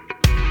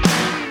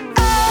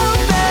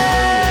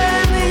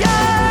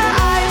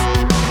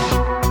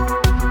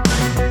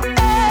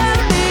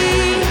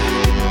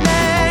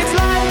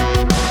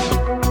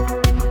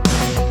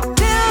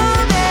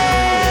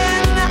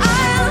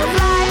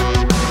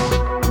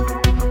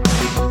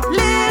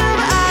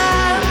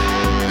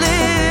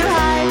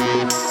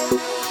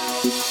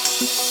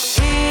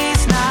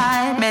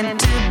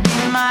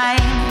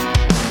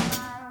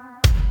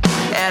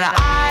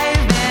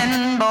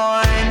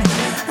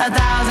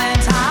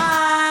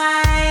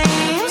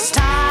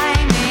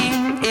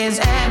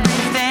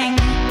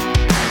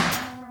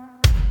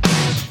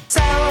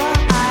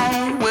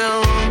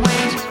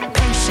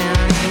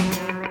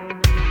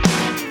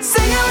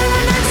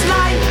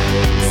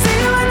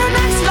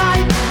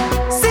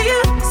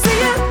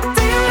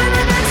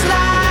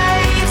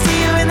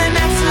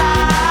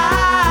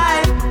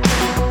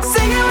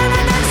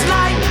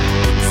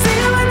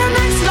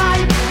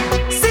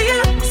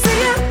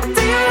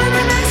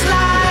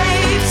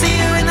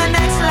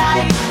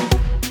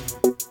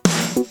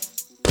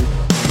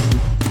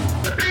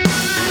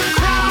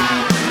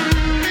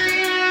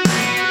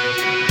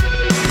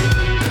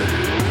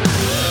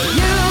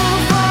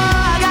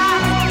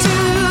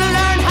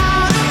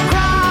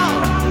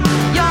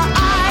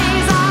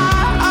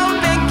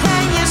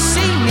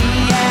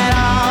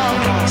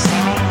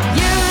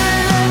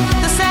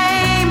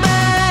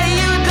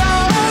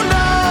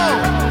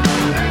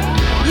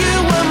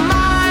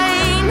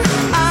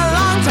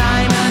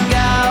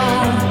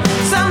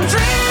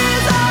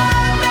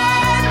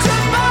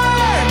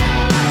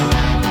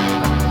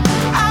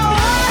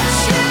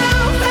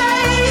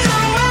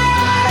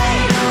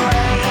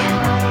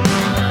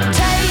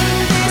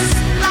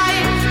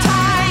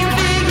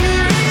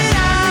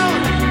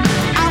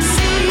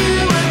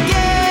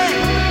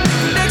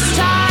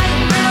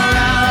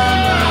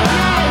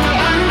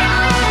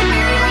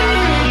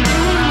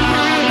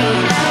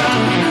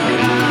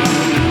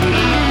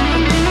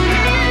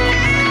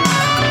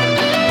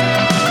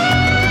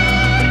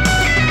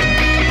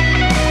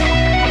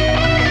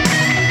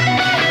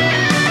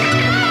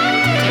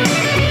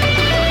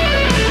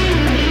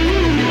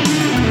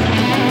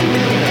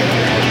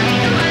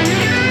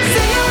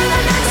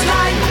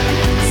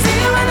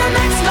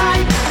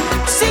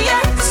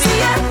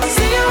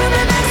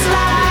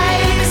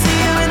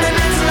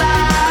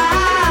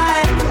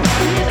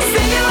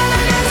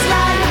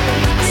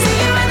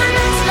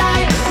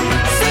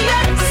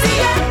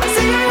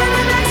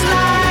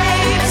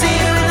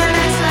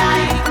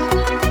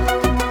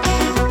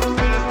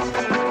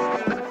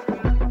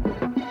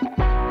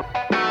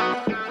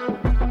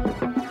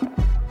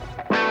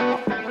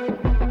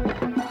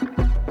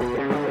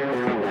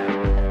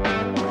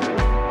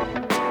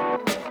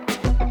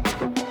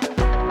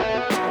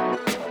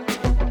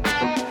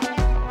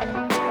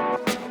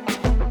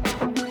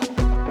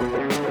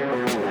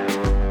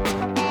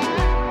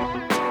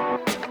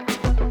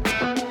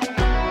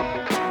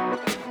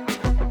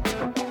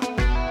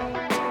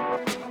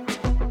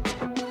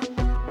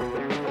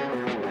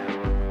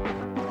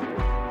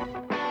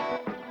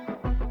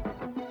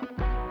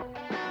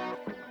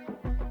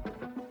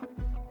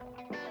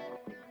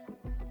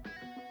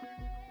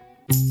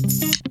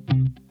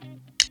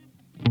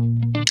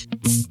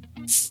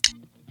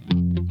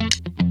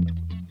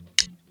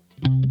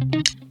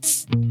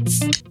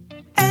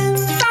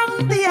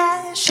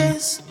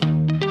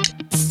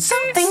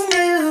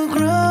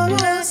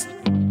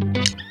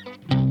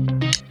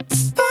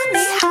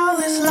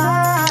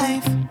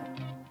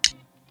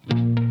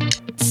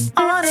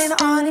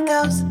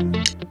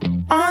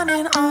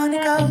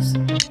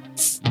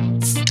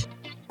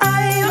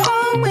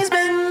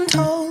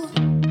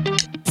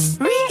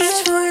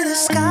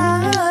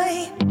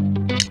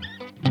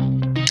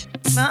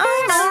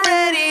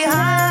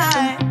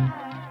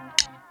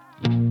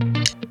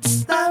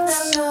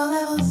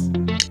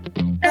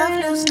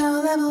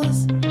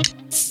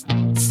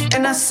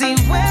 I see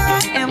where I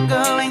am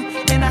going,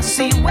 and I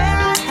see where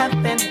I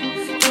have been.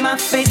 In my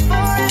faith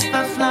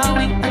forever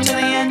flowing until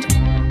the end.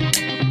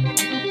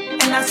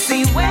 And And I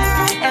see where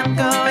I am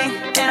going,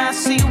 and I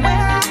see where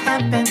I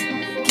have been.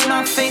 Keep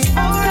my faith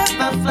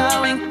forever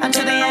flowing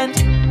until the end.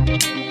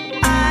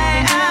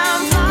 I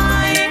am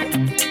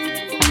flying,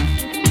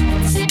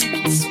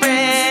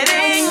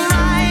 spreading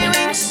my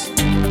wings.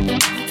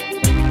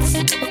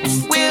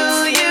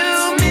 Will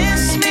you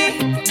miss me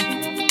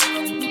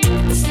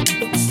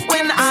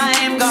when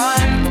I'm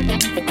gone?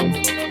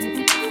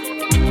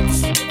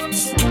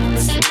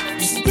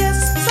 Yes,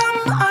 some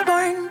are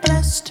born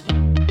blessed,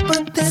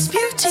 but there's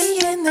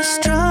beauty in the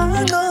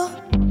struggle.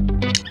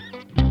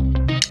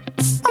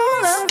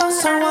 All of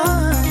us are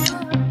one.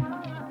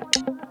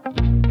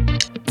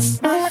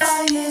 My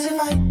fight is your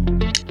fight.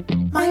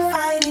 My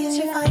fight is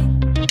your fight.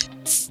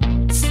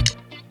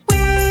 We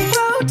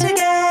grow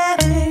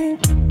together,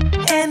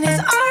 and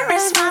it's our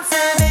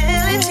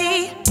responsibility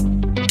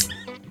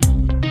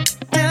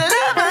to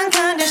love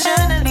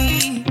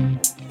unconditionally.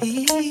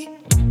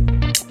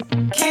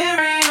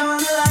 Carry on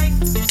the light,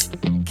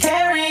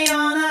 carry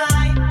on the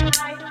light.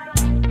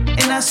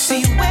 And I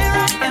see where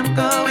I am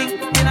going,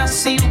 and I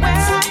see where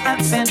I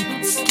have been.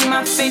 Keep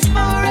my faith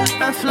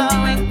forever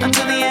flowing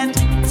until the end.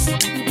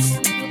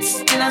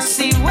 And I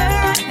see where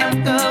I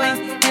am going,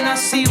 and I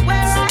see where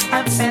I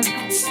have been.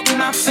 Keep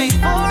my faith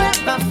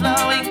forever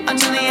flowing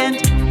until the end.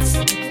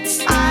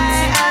 I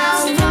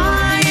am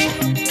flying,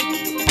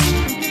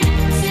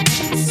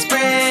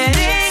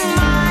 spreading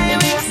my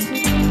wings.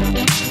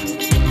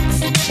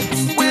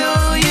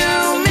 Will you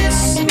miss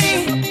me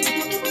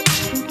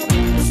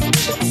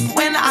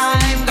when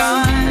I'm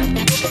gone?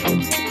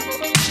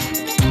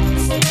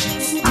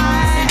 I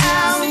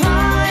am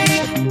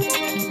flying,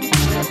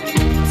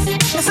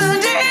 it's a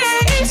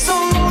day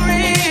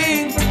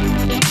soaring.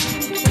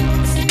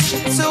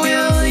 So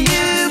will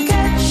you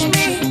catch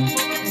me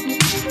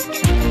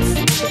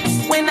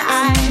when I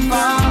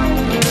fall?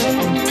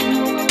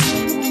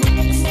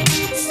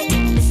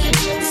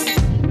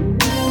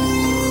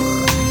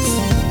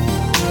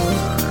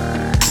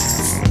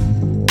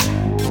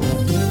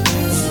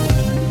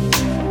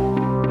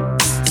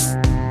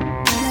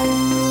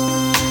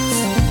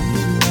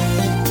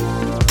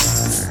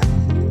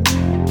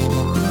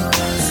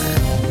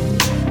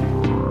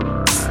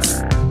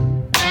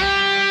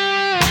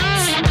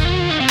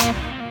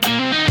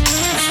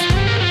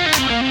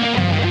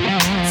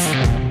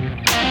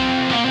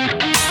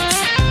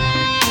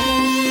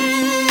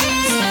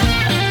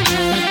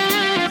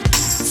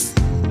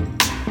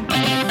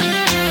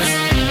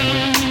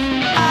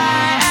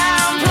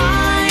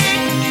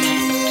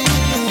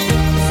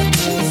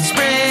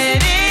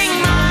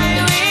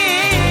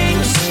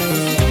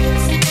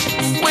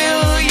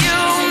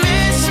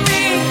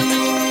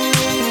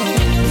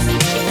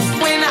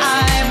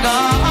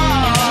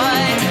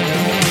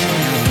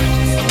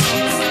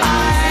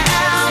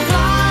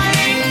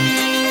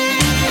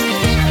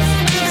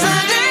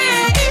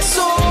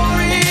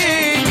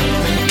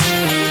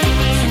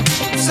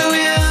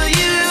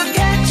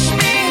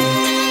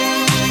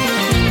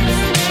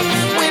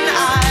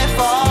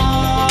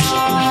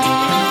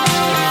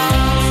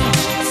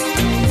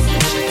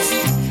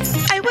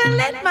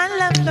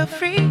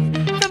 Free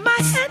from my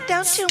head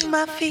down to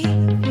my feet.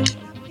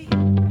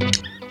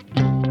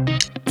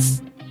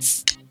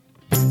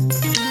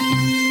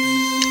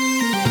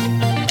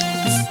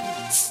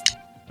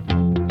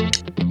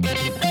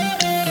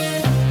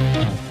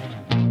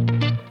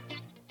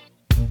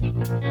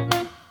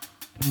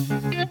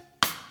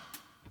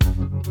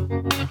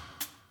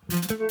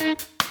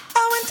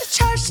 I went to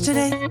church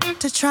today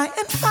to try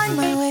and find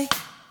my way.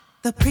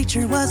 The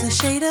preacher was a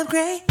shade of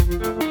gray.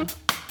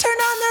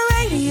 Turned on the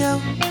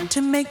radio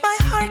to make my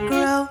heart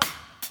grow.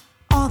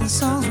 All the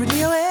songs were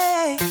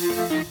DOA.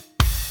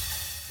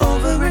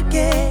 Over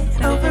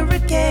again, over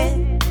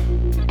again.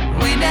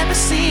 We never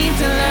seem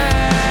to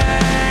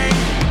learn.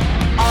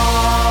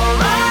 All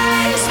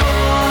rise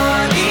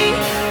for the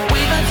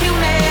wave of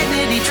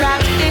humanity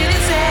trapped in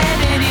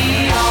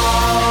insanity.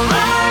 All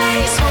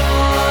rise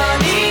for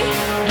the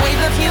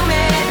wave of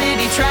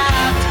humanity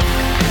trapped.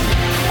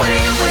 Would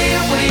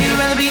you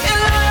rather be in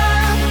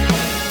love?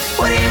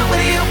 Would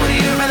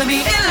you rather be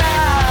in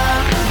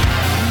love?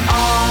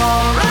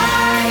 All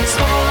rise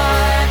for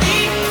the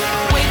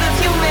wave of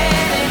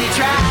humanity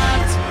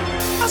trapped.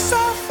 I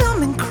saw a film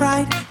and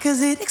cried,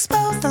 cause it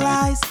exposed the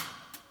lies.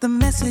 The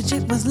message,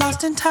 it was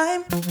lost in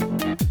time.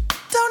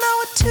 Don't know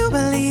what to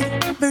believe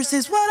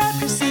versus what I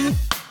perceive.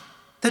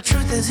 The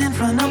truth is in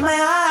front of my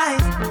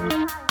eyes.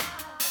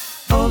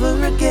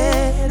 Over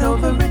again,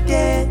 over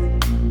again.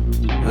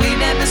 We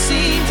never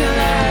seem to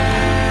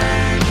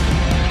learn.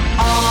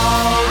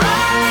 All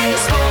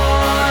rise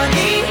for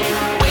the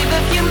wave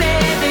of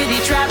humanity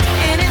trapped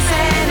in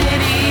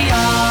insanity.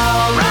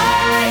 All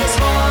rise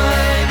for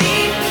the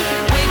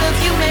wave of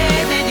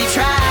humanity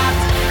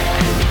trapped.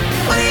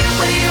 Would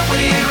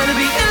you rather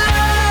be in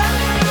love?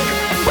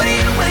 Would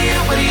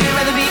you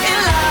rather be in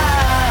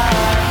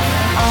love?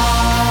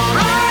 All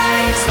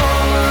rise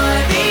for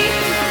the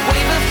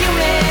wave of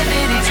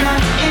humanity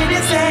trapped in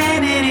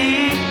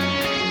insanity.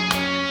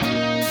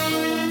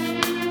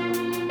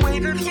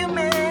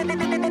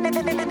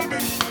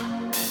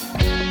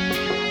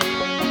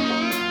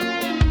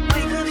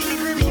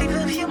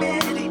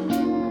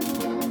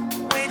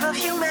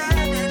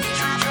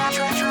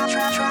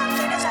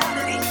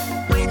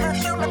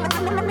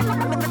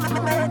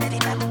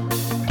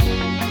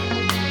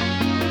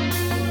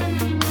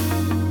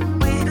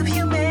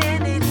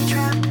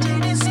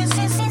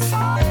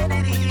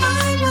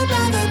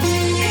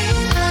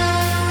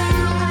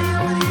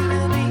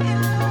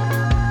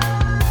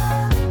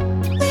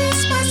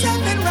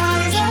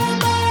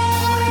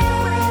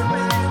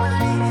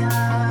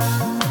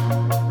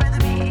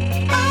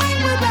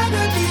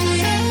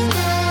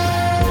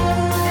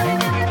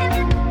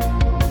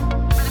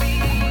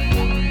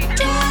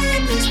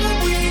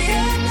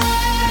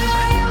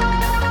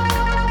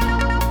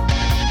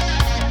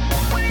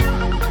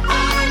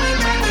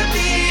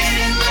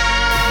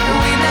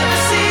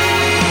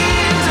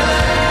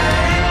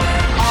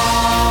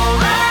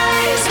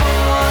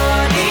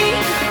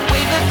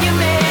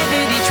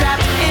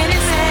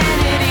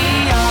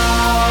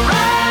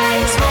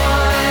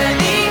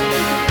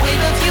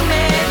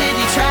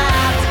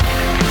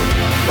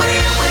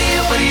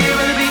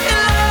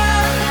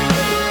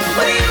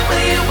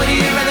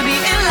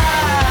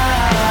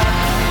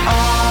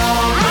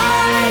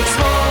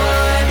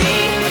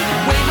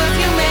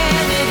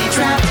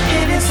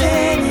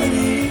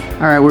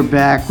 All right, we're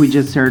back. We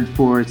just heard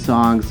 4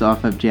 songs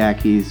off of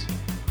Jackie's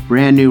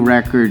brand new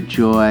record,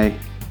 Joy,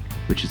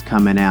 which is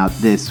coming out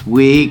this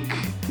week.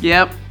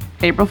 Yep.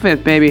 April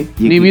 5th, baby.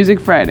 New Music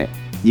Friday.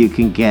 You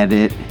can get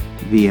it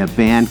via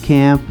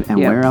Bandcamp and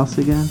where else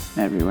again?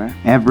 Everywhere.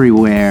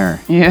 Everywhere.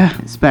 Yeah.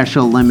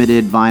 Special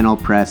limited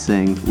vinyl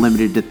pressing,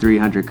 limited to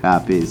 300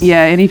 copies.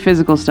 Yeah, any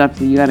physical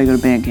stuff, you got to go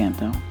to Bandcamp,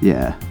 though.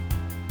 Yeah.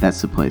 That's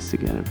the place to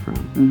get it from.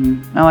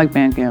 Mm-hmm. I like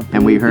Bandcamp.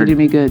 And we heard... It did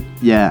me good.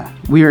 Yeah.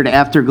 We heard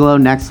Afterglow,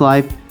 Next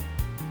Life,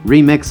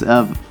 remix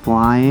of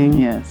Flying.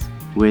 Yes.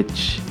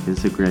 Which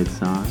is a great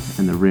song,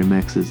 and the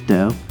remix is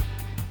dope.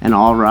 And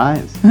All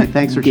Rise. Hey,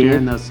 thanks for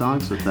sharing those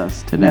songs with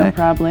us today. No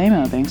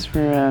problemo. Thanks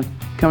for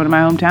coming to my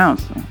hometown.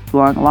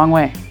 So, long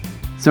way.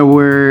 So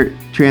we're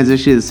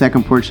transitioning to the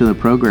second portion of the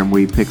program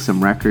where we pick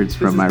some records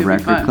from my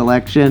record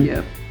collection.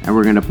 Yep. And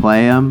we're going to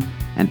play them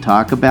and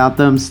talk about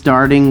them,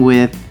 starting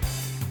with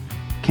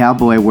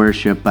Cowboy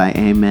Worship by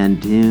Amen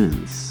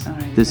Dunes.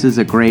 Right, this is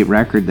a great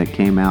record that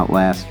came out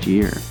last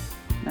year.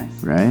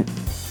 Nice. Right?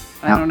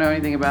 I don't know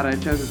anything about it. I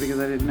chose it because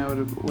I didn't know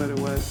what it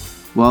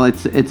was. Well,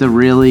 it's a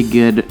really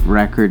good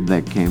record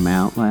that came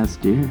out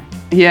last year.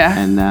 Yeah.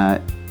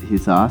 And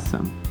he's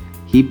awesome.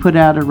 He put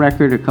out a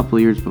record a couple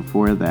years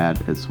before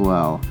that as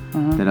well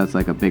that I was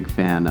like a big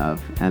fan of.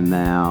 And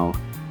now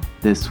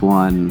this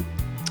one,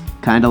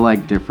 kind of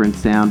like different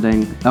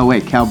sounding. Oh,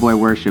 wait, Cowboy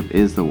Worship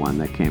is the one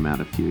that came out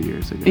a few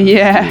years ago.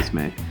 Yeah. Excuse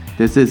me.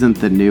 This isn't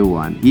the new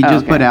one. He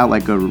just put out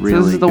like a really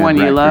this is the good one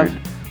you love?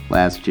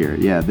 last year.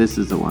 Yeah, this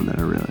is the one that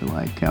I really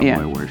like,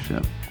 Cowboy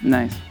Worship.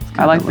 Nice.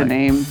 I like the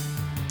name.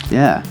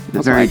 Yeah,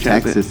 it's very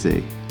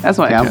Texas-y. That's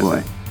why Cowboy.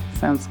 I chose it.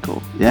 Sounds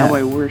cool. Yeah.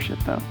 Cowboy Worship,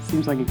 though.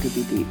 Seems like it could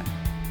be deep.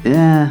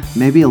 Yeah,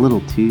 maybe a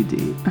little too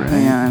deep, right?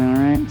 Yeah, I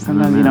know, right?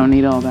 Sometimes you don't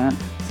need all that.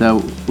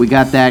 So we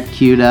got that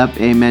queued up.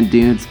 Amen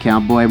Dunes,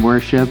 Cowboy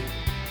Worship.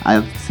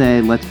 I'd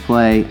say let's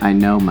play I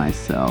Know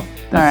Myself.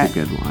 That's a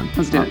good one.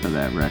 Let's do it. Off of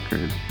that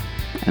record.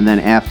 And then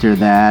after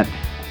that,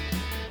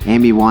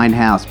 Amy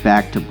Winehouse,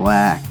 Back to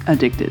Black.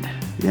 Addicted.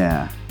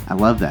 Yeah, I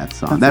love that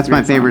song. That's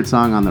my favorite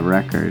song on the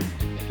record.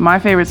 My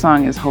favorite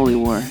song is Holy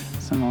War.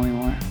 Some Holy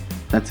War.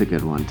 That's a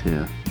good one,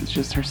 too. It's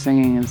just her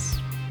singing is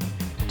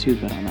too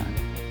good on that.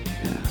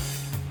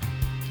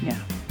 Yeah.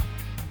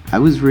 I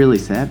was really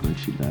sad when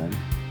she died.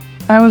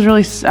 I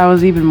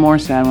was even more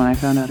sad when I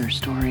found out her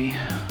story.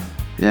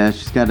 Yeah,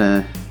 she's got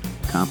a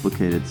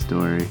complicated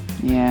story.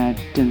 Yeah,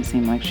 it didn't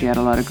seem like she had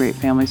a lot of great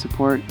family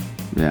support.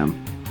 Yeah.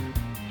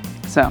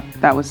 So,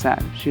 that was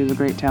sad. She was a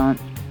great talent.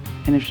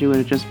 And if she would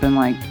have just been,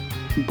 like,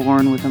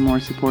 born with a more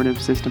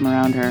supportive system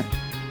around her,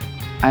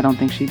 I don't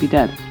think she'd be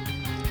dead.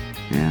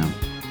 Yeah.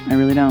 I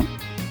really don't.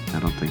 I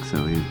don't think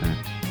so either.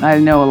 I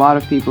know a lot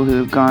of people who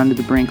have gone to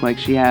the brink like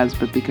she has,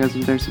 but because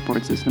of their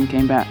support system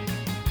came back.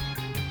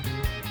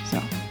 So.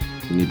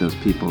 You need those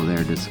people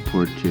there to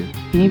support you.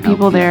 You need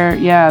people there,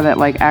 that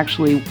like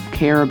actually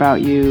care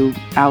about you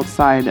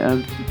outside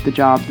of the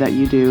job that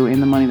you do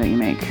and the money that you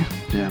make.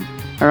 Yeah.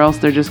 Or else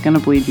they're just going to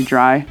bleed you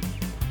dry.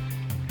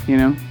 You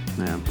know?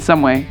 Yeah.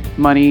 Some way.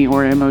 Money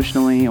or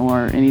emotionally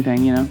or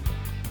anything, you know?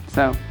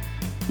 So,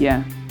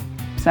 yeah.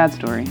 Sad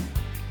story.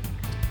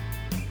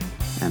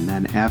 And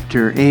then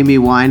after Amy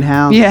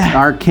Winehouse,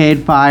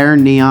 Arcade Fire,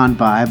 Neon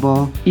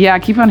Bible. Yeah, I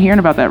keep on hearing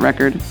about that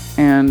record.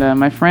 And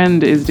my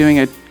friend is doing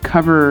a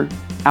cover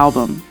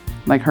album.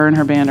 Like her and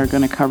her band are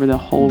going to cover the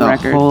whole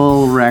record. The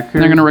whole record?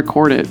 And they're going to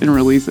record it and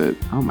release it.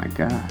 Oh my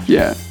gosh.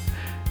 Yeah.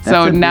 That's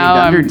so a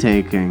now big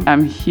undertaking.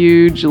 I'm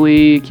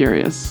hugely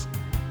curious.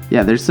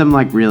 Yeah, there's some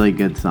like really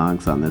good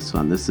songs on this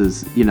one. This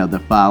is,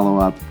 the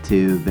follow-up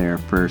to their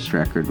first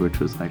record, which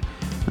was like,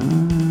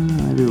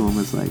 everyone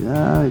was like,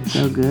 oh, it's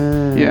so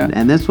good. Yeah.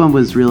 And this one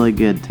was really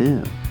good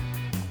too.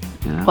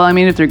 Well, I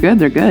mean, if they're good,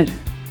 they're good.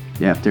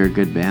 Yeah, if they're a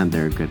good band,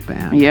 they're a good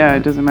band. Yeah, right?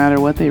 It doesn't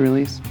matter what they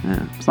release.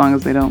 Yeah. As long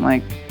as they don't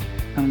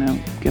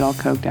get all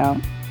coked out.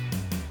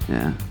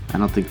 Yeah, I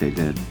don't think they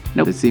did.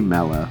 Nope. They seem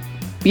mellow.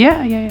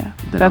 Yeah.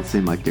 They don't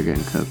seem like they're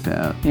getting coked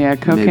out. Yeah,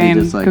 cocaine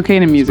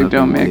and music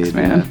don't mix, weed,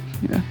 man.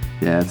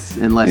 Yeah, it's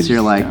unless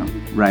you're like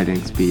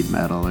writing speed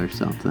metal or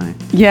something.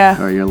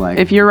 Yeah. Or you're like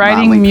if you're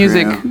writing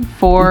music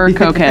for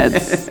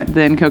cokeheads,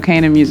 then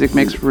cocaine and music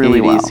mix really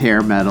 80s well. 80s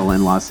hair metal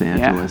in Los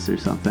Angeles or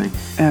something.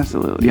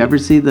 Absolutely. You ever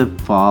see the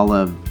fall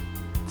of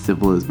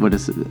what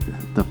is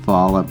it? The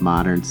fall of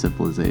modern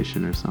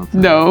civilization or something?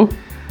 No.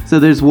 So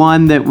there's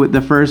one that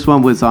the first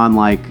one was on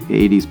like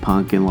 80s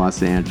punk in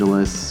Los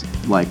Angeles,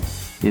 like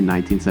in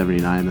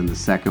 1979, and the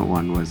second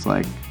one was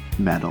like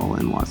metal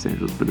in Los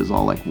Angeles, but it's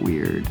all like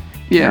weird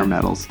hair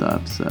metal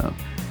stuff. So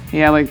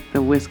yeah, like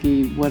the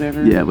whiskey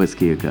whatever. Yeah,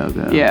 Whiskey a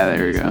Go-Go. Yeah,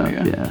 there we go.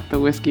 Stuff. Yeah, the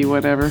whiskey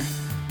whatever.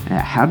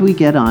 Yeah, how do we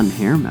get on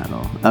hair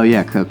metal? Oh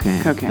yeah,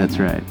 cocaine. That's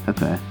right.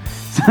 Okay.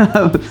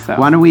 So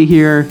why don't we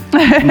hear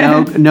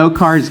No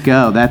Cars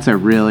Go? That's a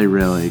really,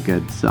 really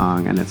good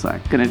song, and it's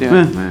like gonna do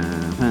it.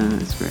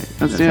 It's great.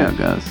 That's how it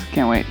goes.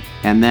 Can't wait.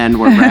 And then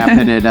we're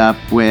wrapping it up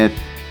with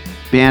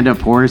Band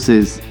of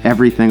Horses,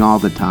 Everything All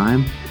the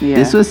Time. Yeah.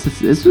 This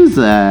was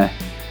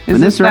Is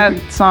this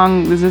that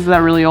song? Is this that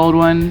really old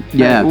one?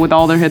 Yeah. With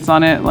all their hits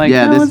on it? Like,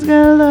 yeah, no one's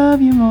gonna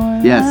love you more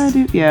than yes.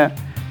 I do. Yeah.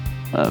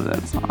 Love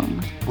that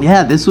song.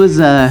 Yeah, this was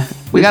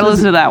we gotta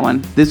listen to that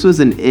one. This was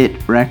an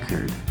It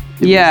record.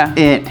 Yeah.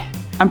 It.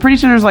 I'm pretty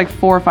sure there's like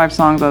 4 or 5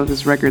 songs out of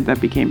this record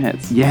that became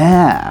hits.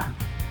 Yeah.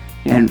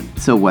 And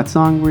so what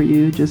song were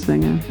you just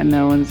singing? And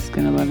no one's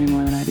gonna love you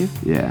more than I do.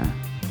 Yeah.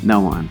 No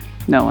one.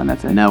 No one,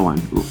 that's it. No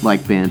one.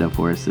 Like Band of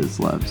Horses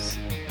loves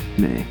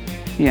me.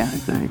 Yeah,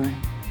 exactly.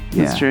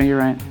 Yeah. That's true, you're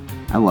right.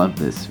 I love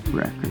this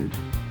record.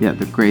 Yeah,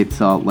 The Great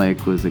Salt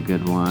Lake was a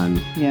good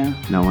one. Yeah.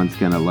 No One's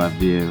Gonna Love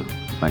You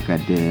Like I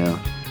Do.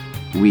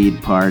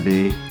 Weed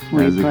Party.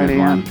 That was a good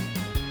one.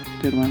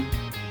 Good one.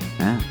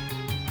 Yeah.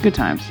 Good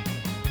times.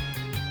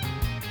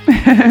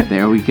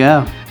 There we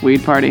go.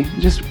 Weed Party.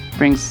 Just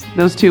brings,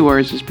 those 2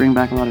 words just bring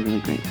back a lot of really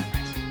great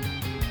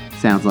memories.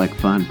 Sounds like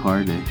fun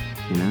party,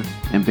 you know?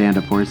 And Band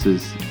of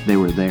Horses, they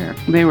were there.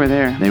 They were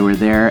there. They were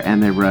there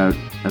and they wrote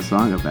a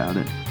song about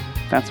it.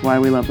 That's why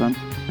we love them.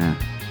 Yeah.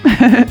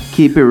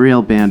 Keep it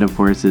real, Band of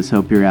Horses.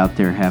 Hope you're out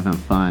there having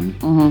fun,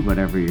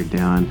 whatever you're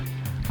doing.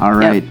 All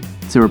right. Yep.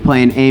 So we're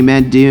playing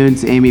Amen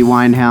Dunes, Amy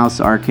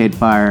Winehouse, Arcade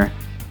Fire.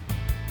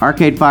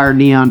 Arcade Fire,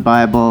 Neon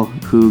Bible,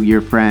 who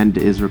your friend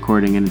is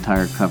recording an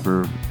entire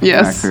cover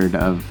record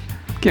of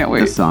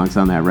the songs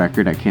on that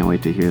record. I can't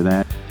wait to hear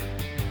that.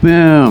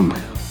 Boom.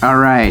 All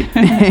right.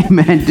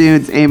 Amen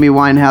Dunes, Amy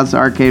Winehouse,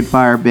 Arcade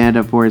Fire, Band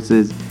of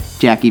Horses,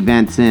 Jackie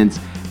Benson's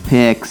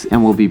picks,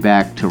 and we'll be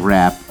back to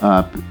wrap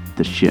up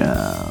the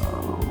show.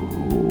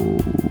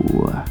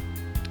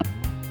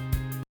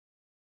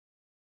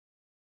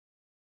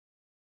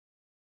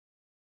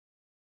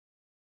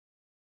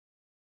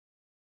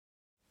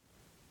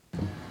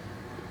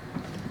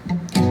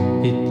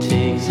 It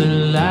takes a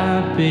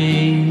lot,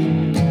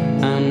 babe,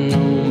 I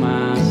know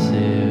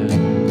myself.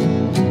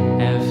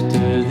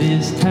 After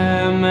this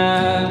time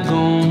I've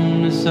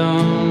gone to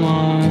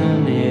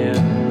someone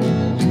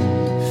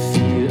else.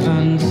 Feel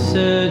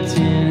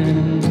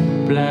uncertain,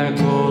 black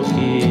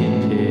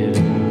orchid hill.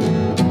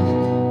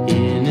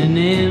 In an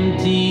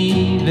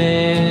empty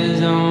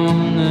vase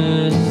on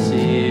the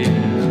sill.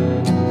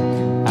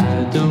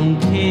 I don't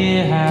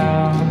care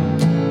how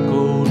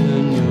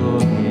golden your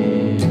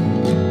hair,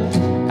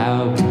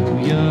 how blue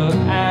your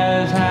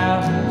eyes,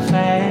 how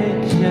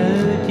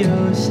fractured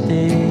your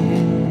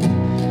stare.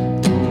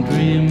 Don't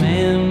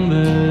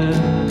remember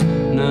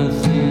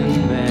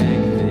nothing back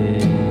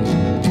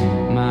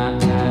then. My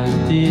eyes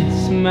did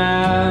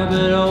smile,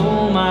 but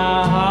oh,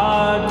 my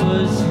heart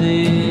was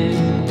thin.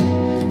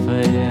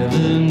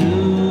 Forever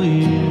knew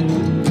you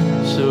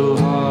so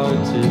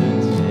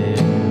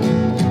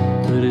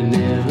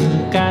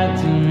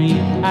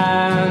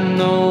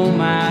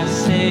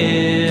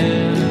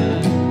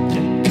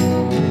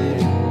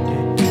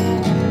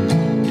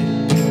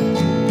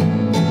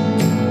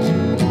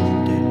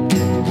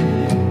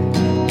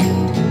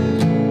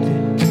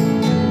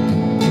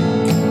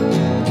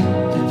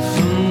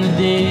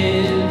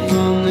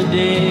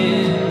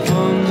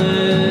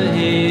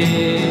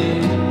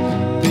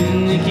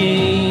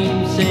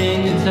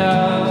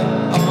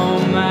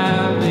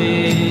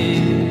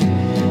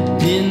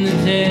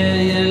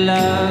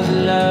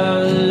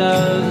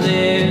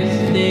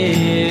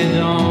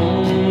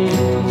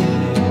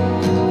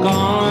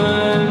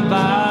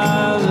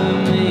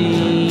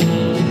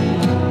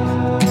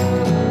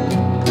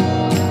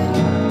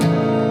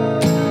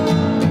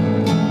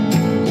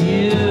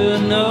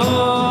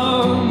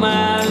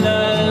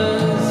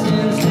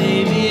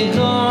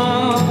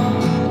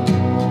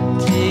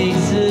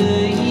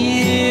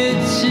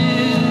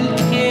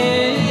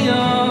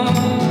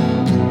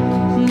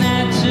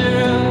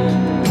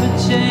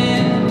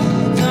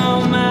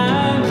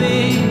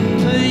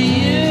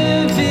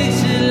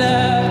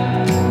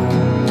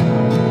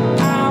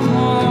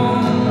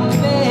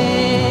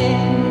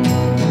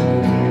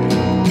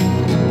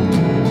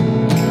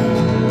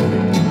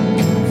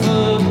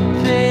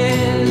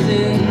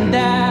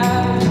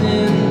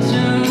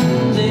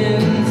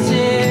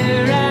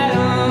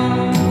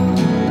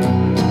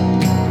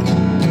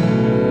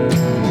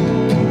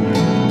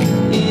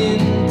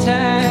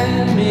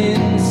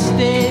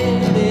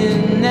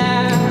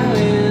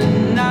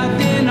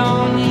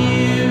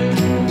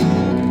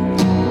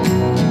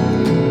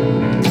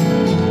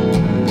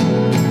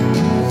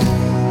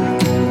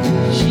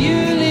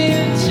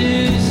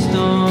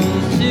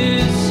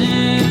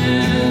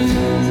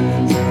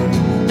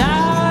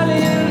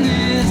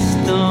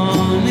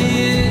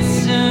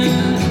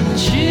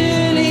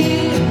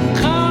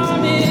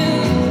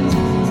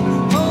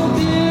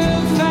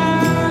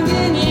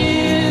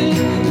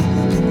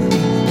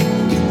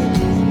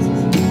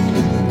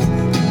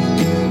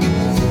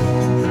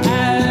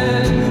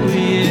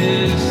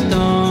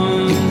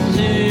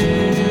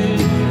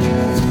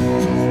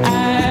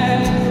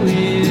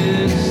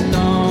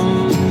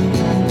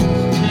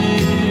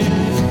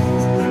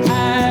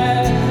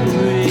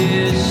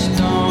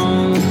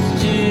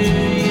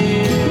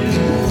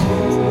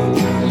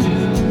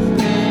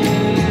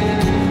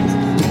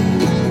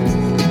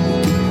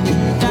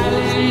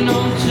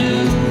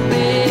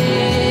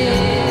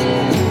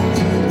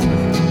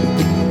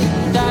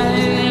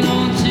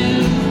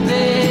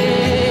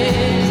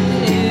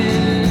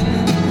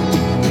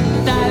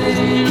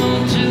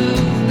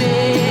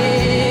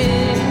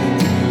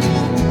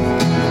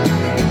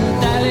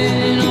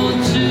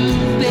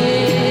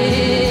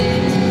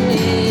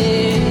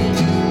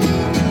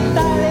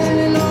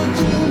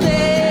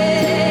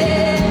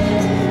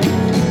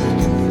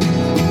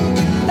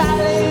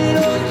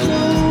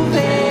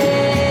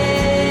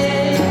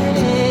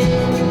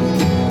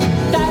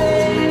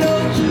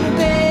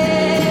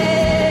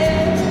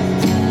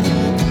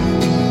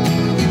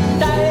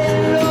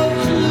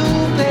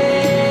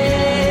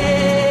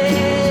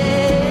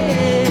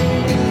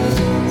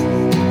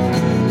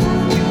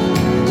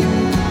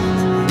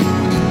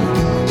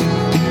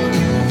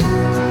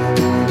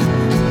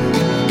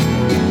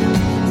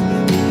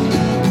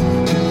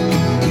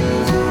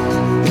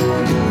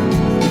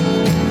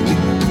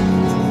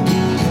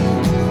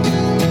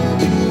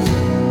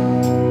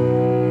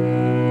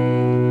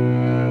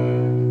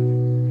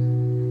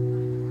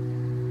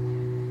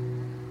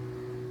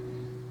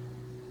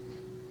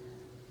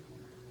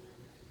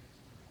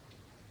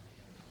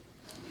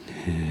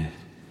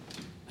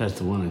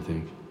the one, I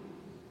think.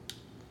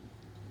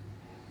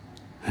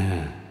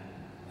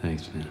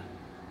 Thanks, man.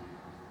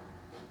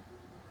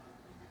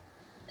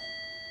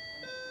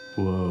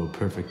 Whoa,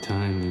 perfect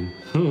timing.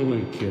 Oh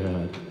my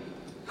God.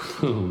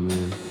 Oh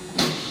man.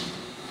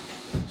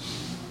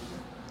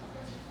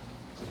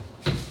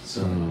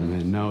 Sorry. Oh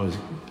man, no, it was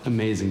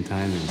amazing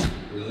timing.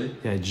 Really?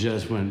 Yeah, it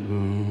just went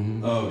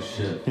boom. Oh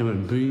shit. It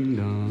went bing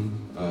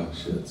dong. Oh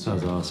shit. That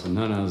was awesome.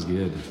 No, it was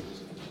good.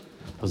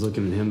 I was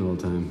looking at him the whole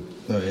time.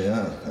 Oh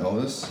yeah,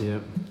 Elvis?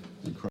 Yep.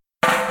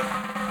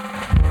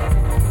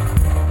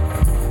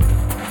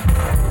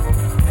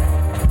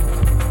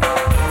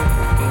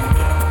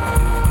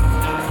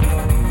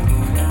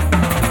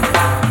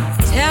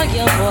 Tell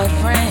your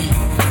boyfriend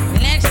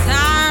next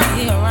time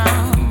he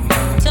around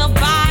to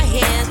buy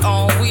his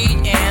own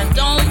weed and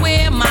don't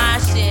wear my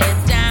shit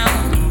down.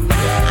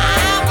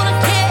 I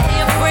wouldn't care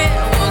if Fred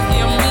will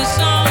give me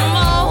some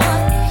more.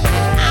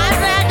 I'd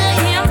rather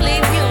him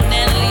leave you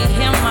than leave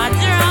him my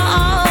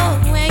draw.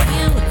 When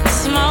you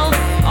smoke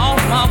all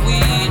my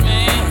weed,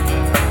 man,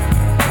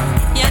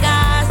 you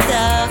got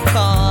to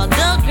call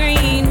the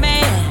green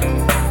man.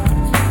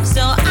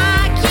 So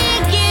I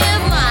can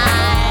give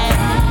mine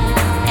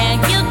and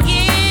you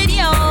get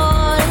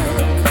yours.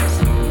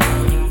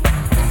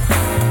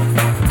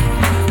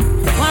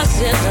 Once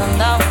is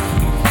enough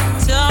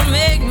to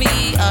make me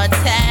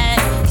attack.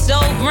 So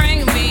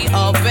bring me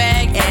a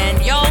bag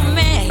and your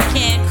man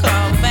can't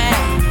come back.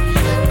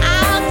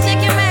 I'll take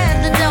him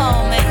at the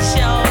door, make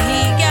sure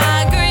he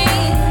got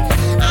green.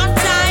 I'm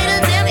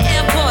tighter than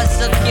airport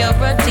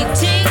security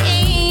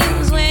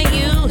teams. When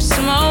you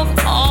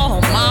smoke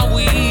all my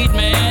weed,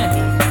 man,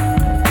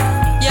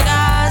 you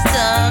got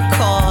to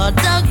call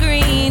the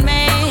green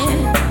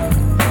man.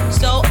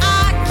 So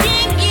I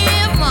can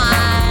give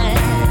mine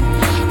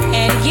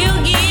and you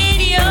get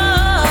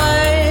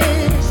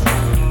yours.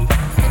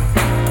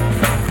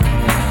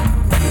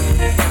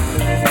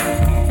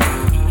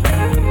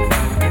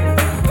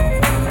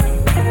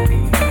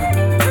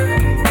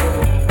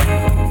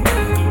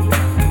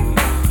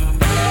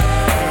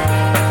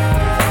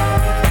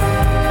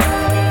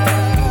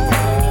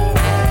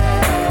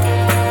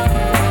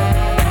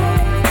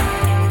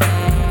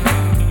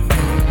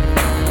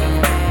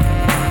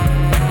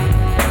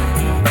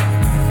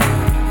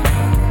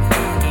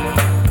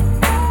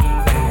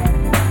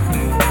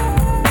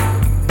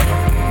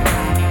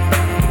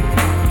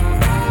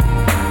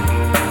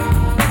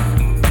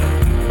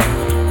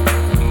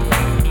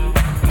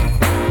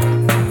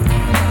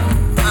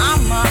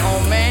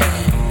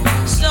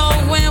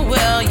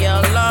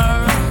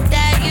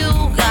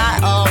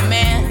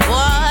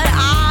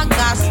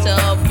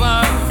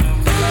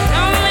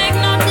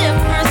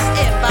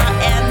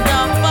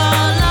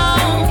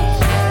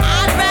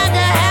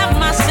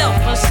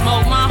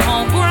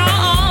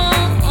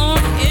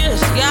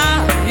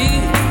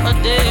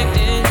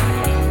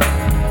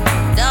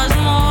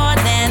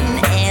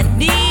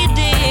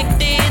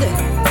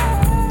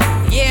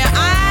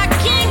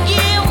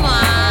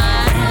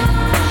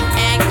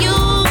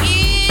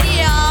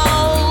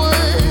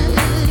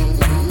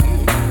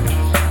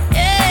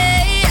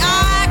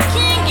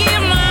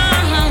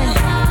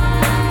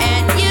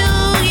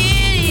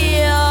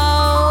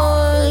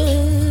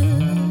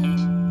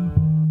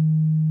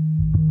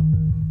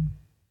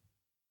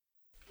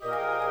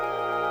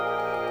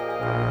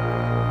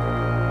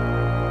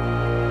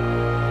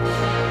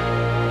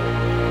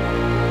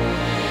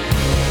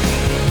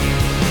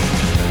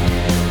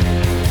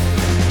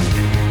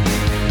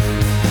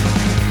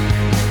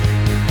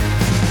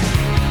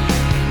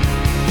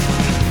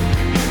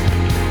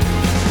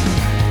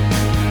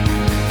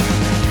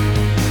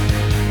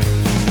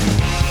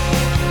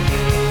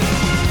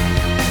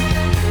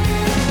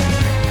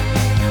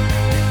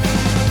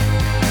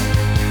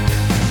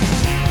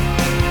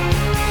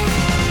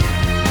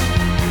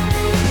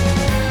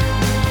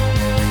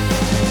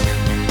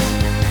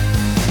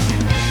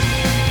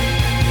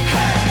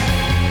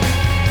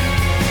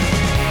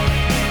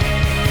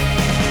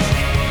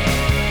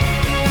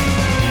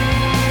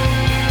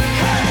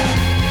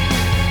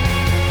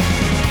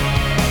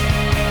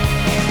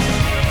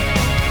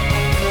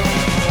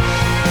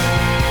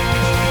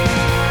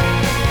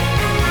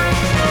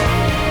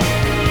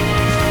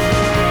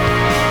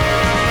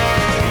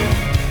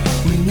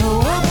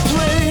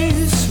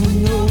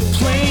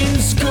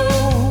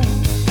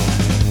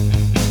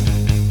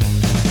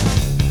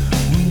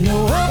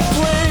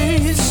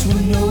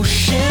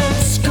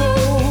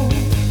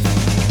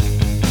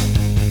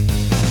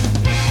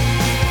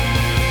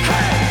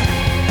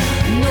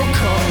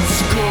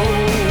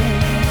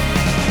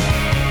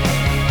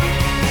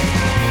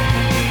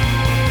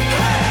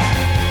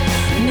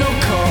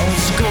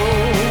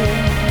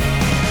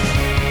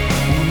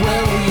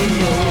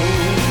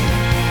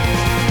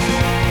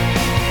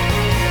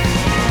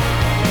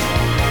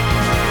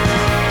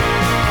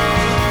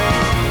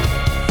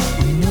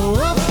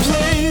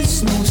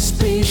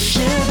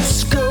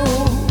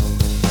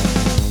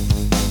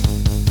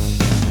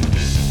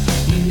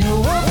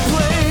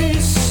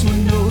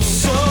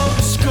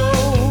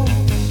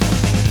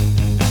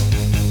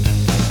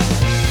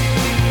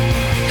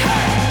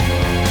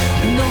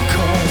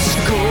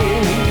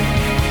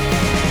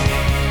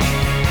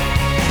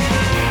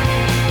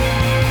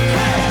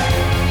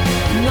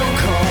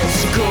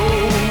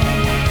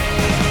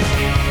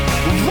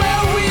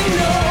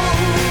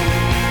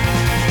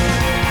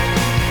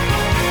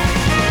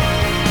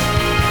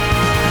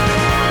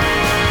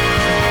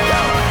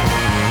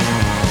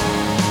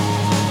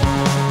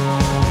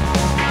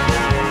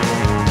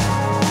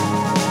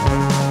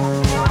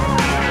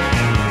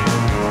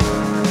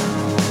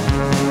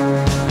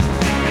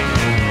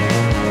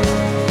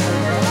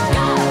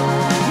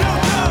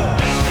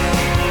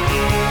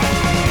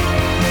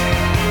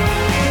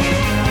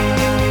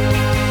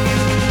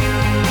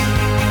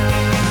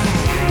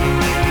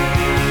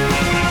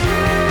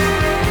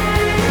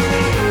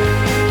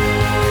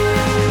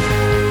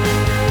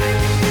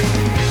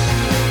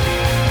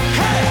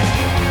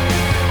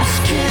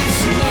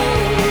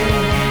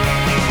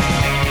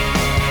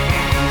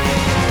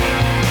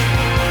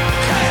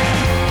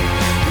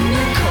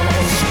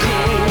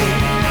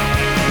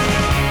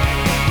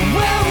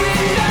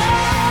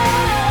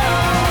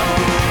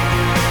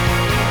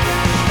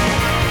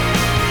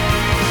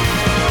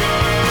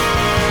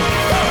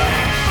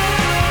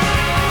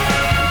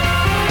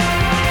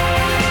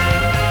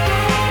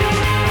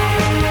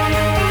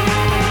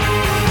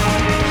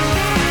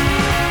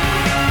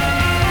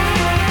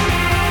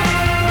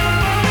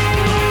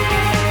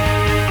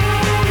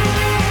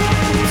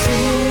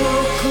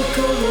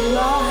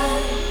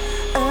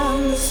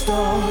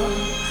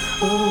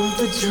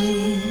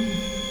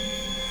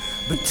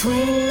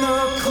 Between the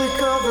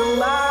click of the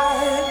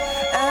light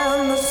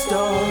and the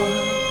start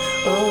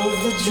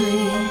of the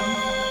dream.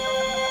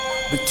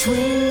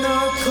 Between the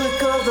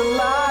click of the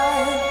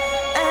light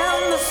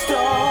and the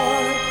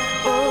start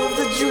of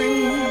the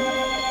dream.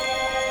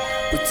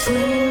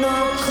 Between the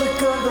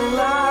click of the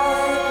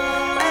light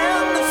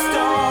and the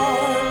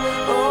start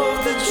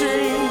of the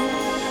dream.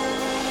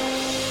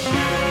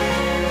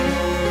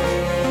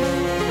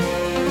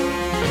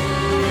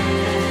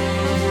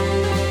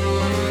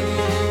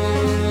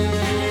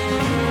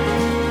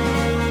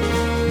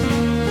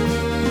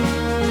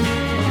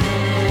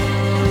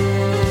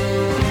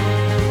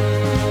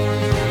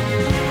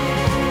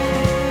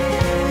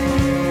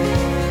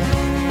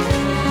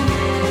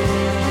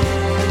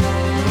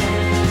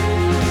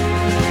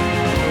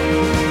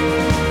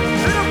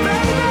 And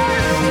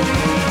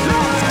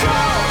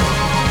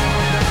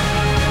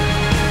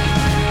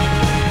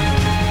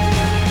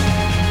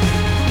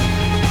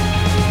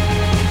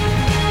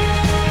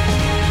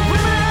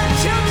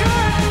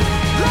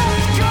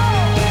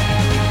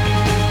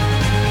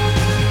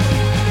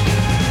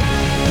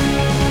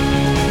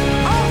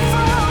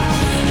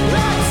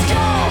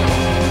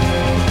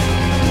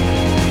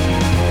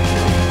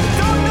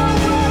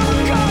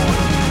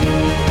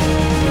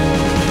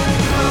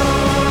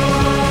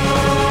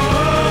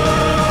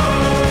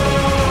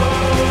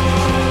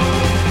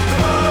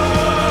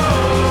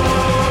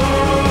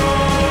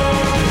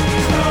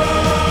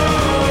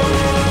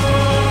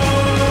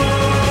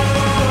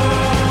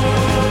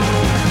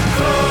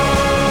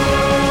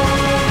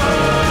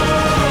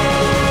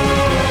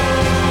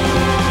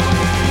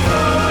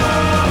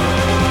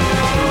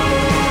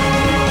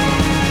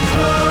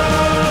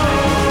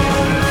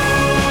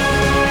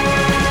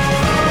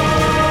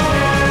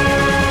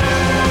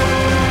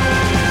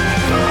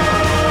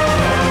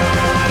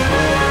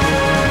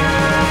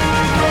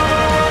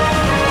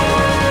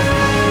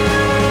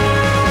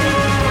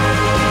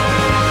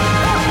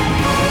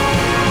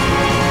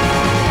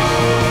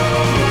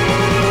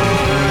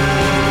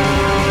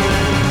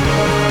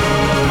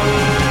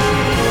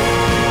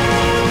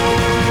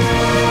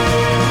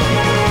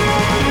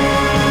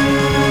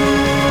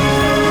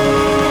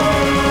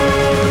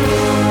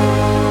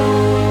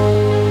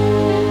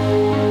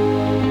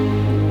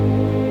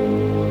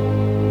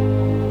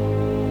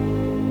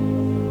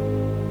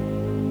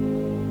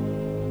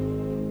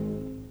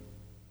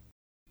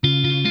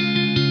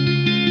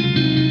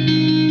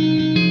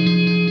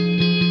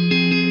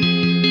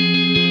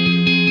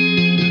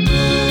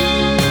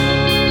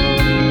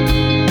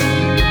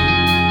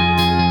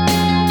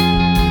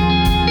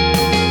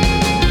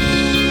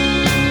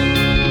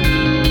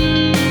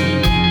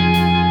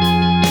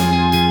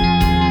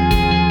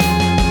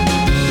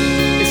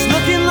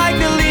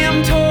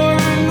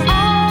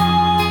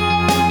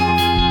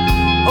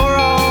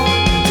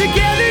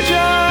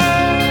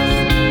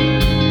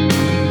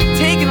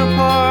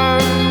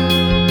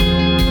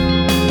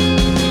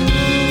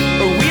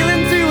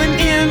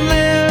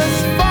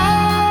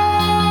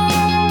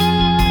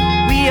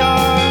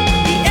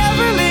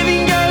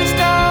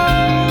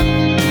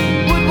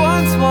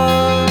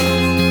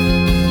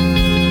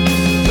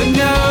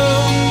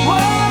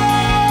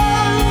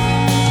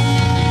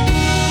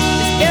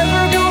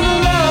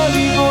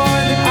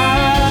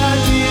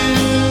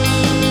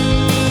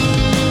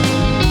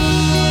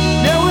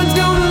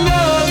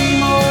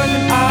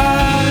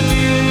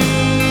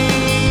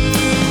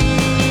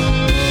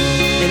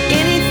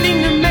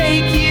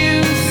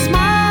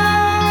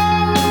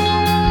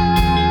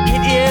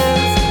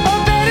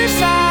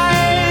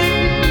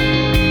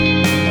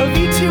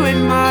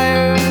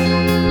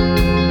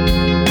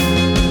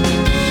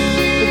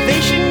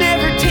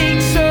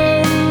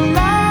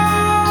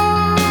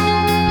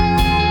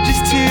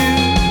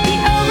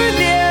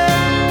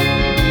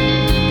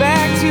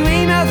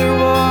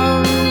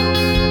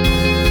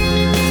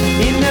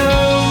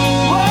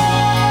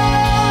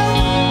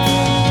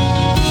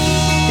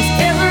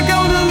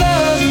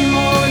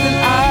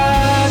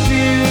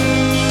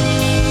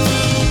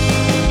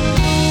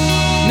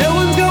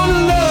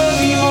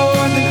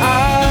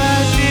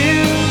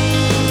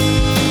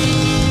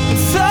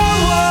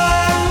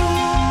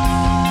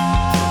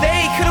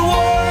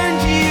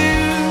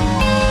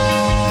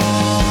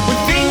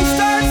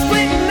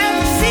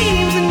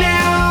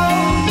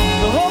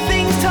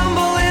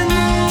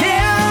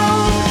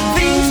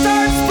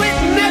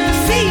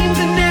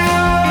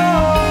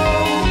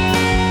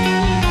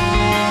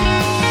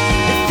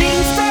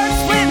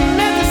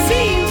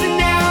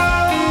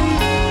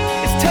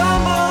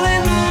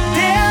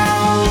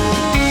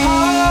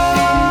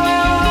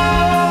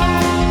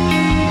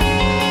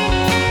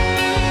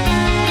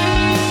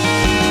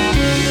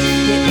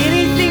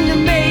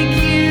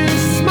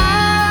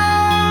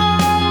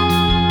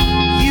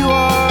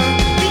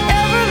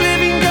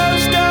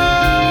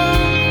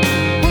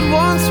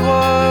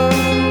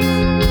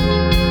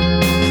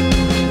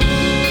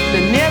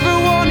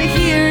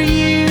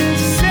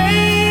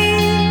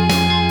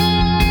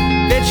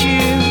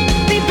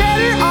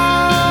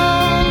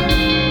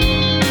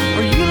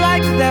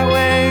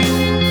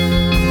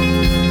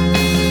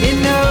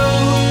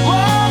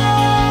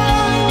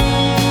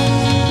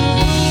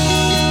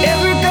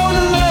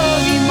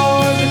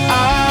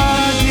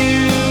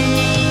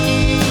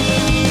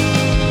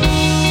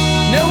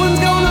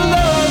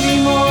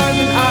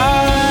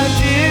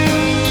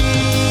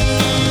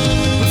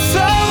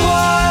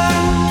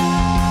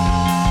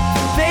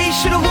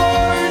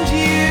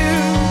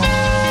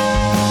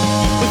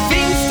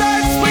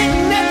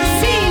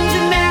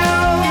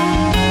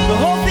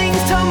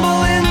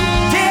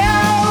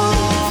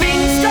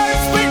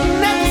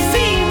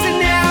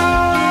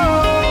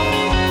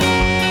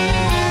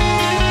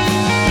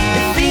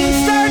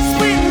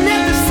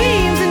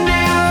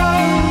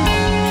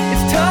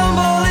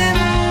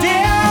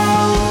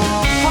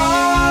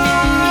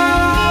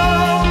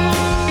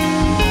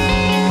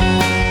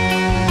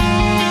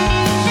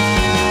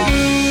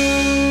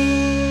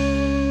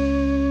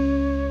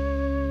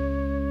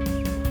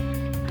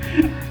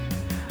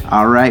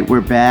All right,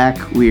 we're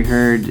back. We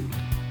heard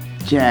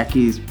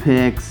Jackie's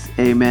picks,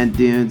 Amen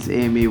Dunes,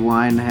 Amy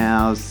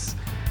Winehouse,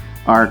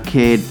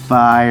 Arcade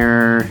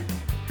Fire,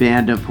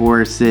 Band of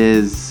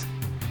Horses.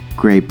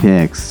 Great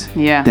picks.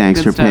 Yeah.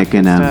 Thanks for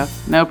picking them.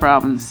 No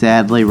problem.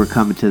 Sadly, we're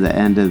coming to the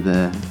end of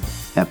the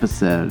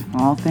episode.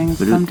 All things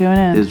come to an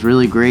end. It was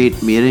really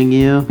great meeting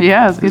you.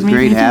 Yeah, it was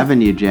great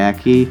having you,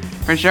 Jackie.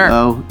 For sure.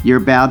 So you're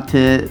about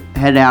to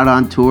head out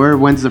on tour.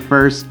 When's the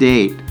first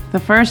date? The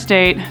first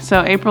date,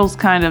 so April's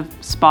kind of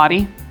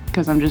spotty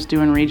because I'm just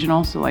doing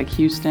regional, so like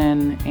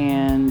Houston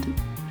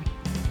and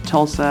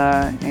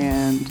Tulsa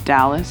and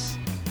Dallas.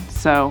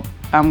 So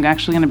I'm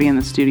actually going to be in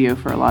the studio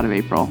for a lot of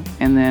April,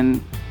 and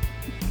then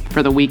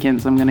for the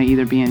weekends I'm going to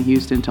either be in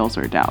Houston, Tulsa,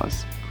 or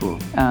Dallas. Cool.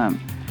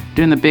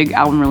 Doing the big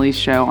album release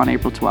show on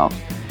April 12th.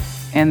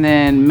 And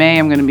then May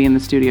I'm going to be in the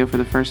studio for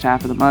the first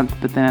half of the month,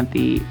 but then at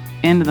the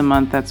end of the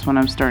month that's when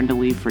I'm starting to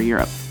leave for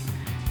Europe.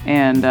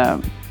 And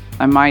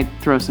I might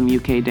throw some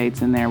UK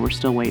dates in there. We're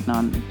still waiting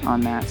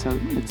on that, so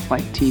it's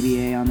like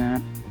TBA on that.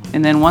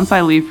 And then once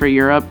I leave for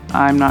Europe,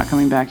 I'm not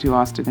coming back to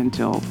Austin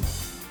until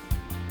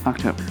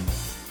October.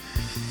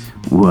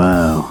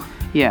 Whoa.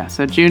 Yeah,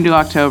 so June to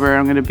October,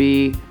 I'm going to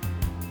be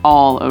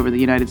all over the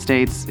United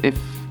States.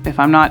 If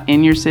I'm not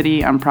in your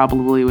city, I'm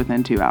probably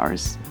within 2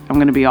 hours. I'm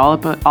going to be all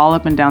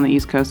up and down the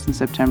East Coast in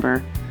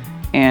September.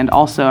 And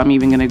also, I'm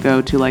even going to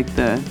go to like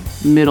the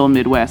middle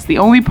Midwest. The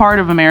only part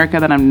of America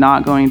that I'm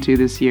not going to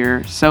this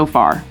year so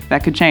far,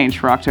 that could change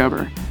for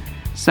October,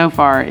 so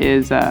far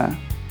is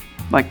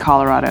like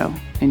Colorado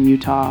and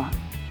Utah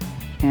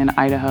and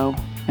Idaho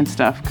and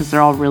stuff, because they're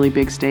all really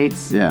big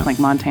states, like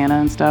Montana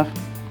and stuff.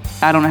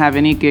 I don't have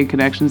any gig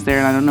connections there,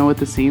 and I don't know what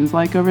the scene's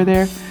like over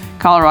there.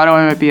 Colorado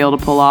I might be able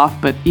to pull off,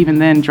 but even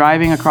then,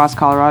 driving across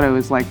Colorado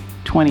is like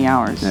 20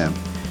 hours. Yeah.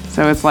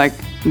 So it's like,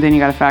 then you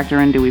got to factor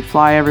in, do we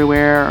fly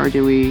everywhere, or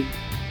do we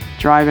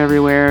drive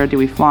everywhere? Do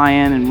we fly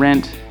in and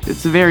rent?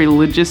 It's a very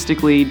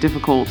logistically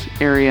difficult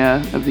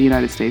area of the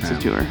United States to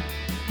tour.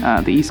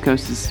 The East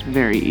Coast is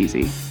very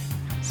easy.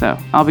 So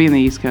I'll be in the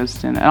East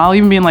Coast, and I'll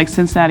even be in like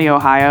Cincinnati,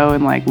 Ohio,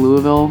 and like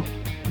Louisville,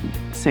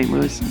 St.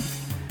 Louis.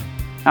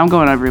 I'm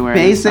going everywhere.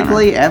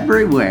 Basically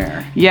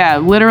everywhere. Yeah,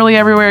 literally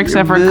everywhere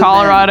except for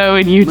Colorado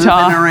and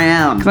Utah. Moving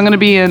around. Because I'm going to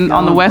be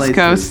on the West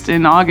Coast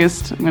in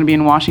August. I'm going to be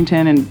in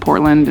Washington and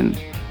Portland,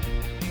 and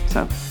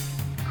so.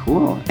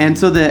 Cool. And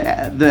so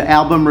the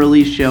album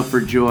release show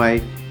for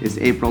Joy is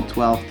April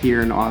 12th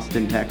here in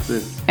Austin,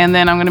 Texas. And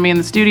then I'm going to be in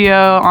the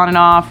studio on and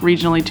off,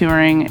 regionally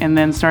touring, and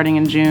then starting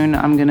in June,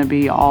 I'm going to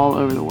be all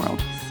over the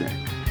world. Sick.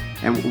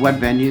 And what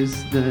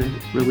venue's the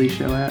release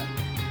show at?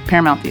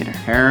 Paramount Theater.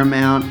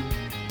 Paramount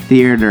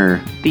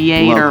Theater.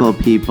 Local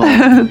people,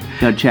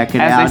 go check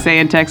it out. As they say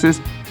in Texas,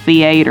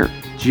 theater.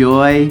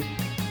 Joy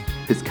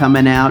is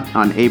coming out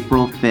on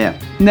April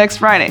 5th. Next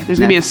Friday. There's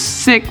going to be a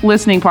sick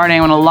listening party. I'm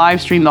going to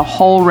live stream the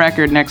whole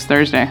record next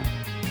Thursday.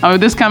 Oh,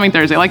 this coming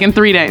Thursday, like in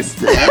 3 days.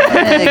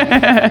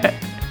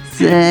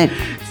 Sick.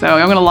 So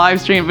I'm going to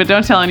live stream, but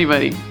don't tell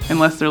anybody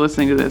unless they're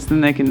listening to this.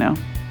 Then they can know.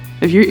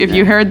 If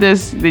you heard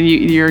this, then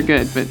you're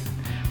good. But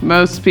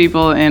most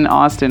people in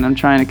Austin, I'm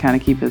trying to kind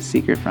of keep it a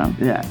secret from.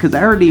 Yeah, because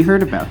I already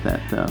heard about that,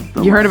 though.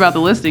 You heard about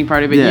the listening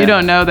party, but you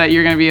don't know that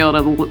you're going to be able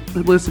to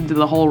listen to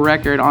the whole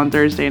record on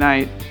Thursday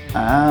night.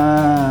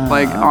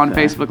 On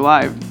Facebook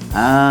Live. Oh,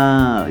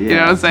 yeah. You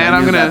know what I'm saying?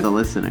 I'm gonna the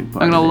listening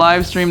party. I'm gonna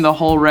live stream the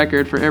whole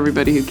record for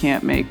everybody who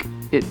can't make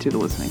it to the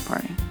listening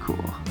party.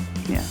 Cool.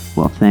 Yeah.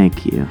 Well,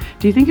 thank you.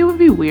 Do you think it would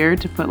be weird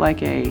to put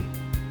like a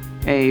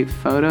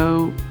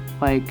photo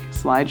like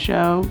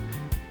slideshow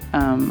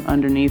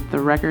underneath the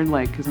record,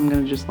 like, because I'm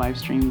gonna just live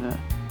stream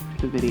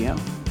the video.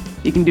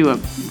 You can do a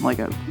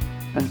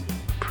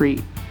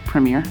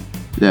premiere.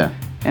 Yeah.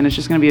 And it's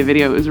just gonna be a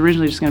video. It was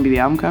originally just gonna be the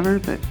album cover,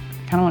 but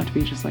I kind of want it to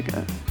be just like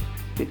a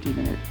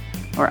 50-minute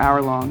or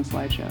hour-long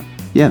slideshow.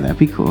 Yeah, that'd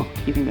be cool.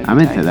 You think that'd I'm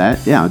be into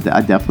that. Yeah,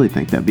 I definitely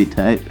think that'd be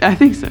tight. I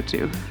think so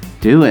too.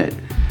 Do it.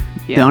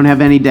 Yeah. Don't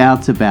have any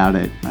doubts about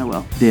it. I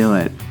will. Do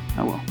it.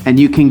 I will. And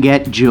you can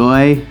get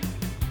Joy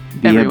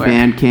via everywhere.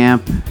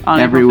 Bandcamp on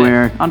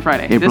everywhere. On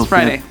Friday. April this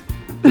Friday.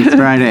 5th. This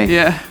Friday.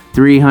 Yeah.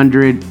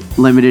 300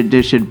 limited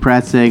edition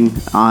pressing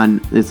on,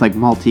 it's like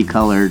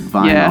multicolored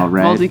vinyl,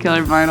 right?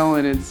 Multicolored vinyl,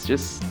 and it's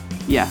just,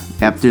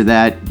 After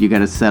that, you got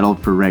to settle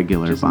for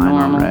regular just vinyl,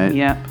 normal, right?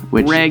 Yep.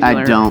 Which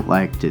regular. I don't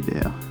like to do.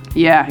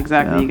 Yeah,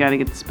 exactly. So, you got to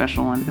get the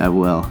special one. I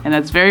will. And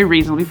that's very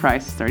reasonably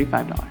priced. It's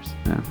 $35.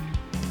 Yeah.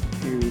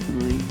 Very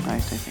reasonably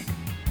priced, I think.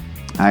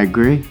 I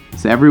agree.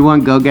 So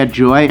everyone go get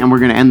Joy, and we're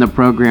going to end the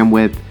program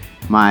with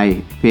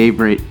my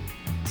favorite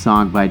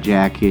song by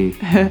Jackie.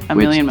 A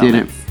Million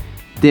Moments.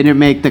 Didn't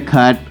make the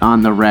cut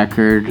on the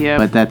record,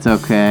 but that's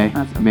okay.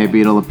 That's okay.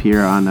 Maybe it'll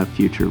appear on a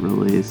future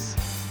release.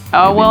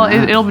 Oh, well,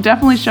 it'll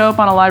definitely show up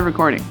on a live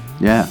recording.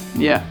 Yeah.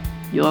 Yeah.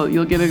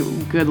 You'll get a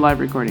good live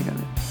recording of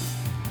it.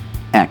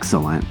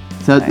 Excellent.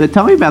 So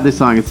tell me about this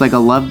song. It's like a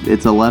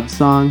love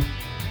song.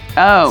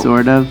 Oh.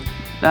 Sort of.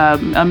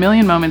 A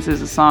Million Moments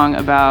is a song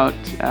about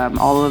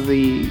all of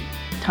the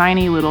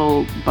tiny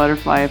little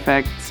butterfly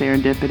effect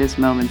serendipitous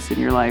moments in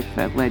your life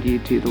that led you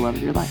to the love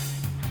of your life.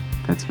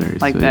 That's very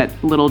like sweet.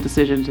 that little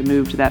decision to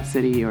move to that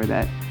city or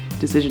that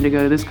decision to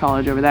go to this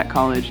college over that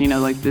college. You know,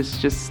 like this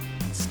just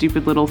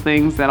stupid little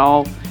things that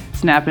all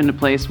snap into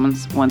place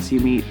once you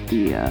meet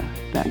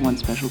that one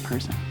special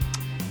person.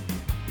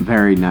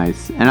 Very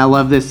nice. And I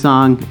love this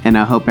song, and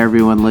I hope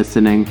everyone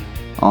listening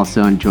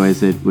also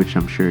enjoys it, which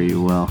I'm sure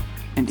you will.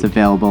 Indeed. It's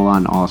available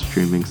on all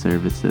streaming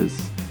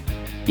services.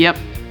 Yep.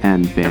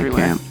 And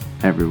Bandcamp.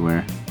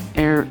 Everywhere.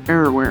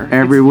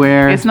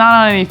 Everywhere. It's not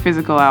on any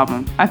physical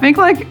album. I think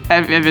like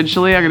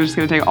eventually I'm just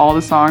gonna take all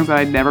the songs that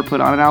I never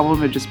put on an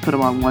album and just put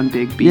them on one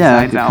big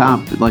B-sides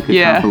album. Like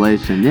a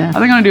compilation. Yeah. I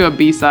think I'm gonna do a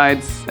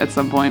B-sides at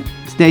some point.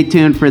 Stay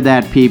tuned for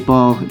that,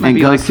 people. Might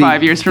be like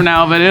 5 years from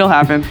now, but it'll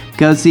happen.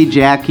 Go see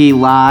Jackie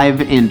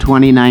live in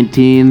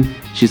 2019.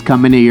 She's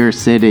coming to your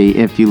city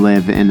if you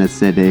live in a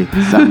city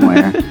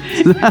somewhere.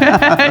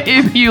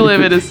 If you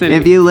live in a city.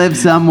 If you live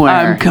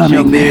somewhere, I'm coming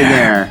she'll be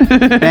there.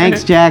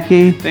 Thanks,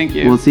 Jackie. Thank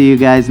you. We'll see you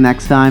guys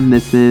next time.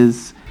 This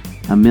is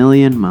A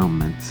Million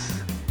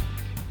Moments.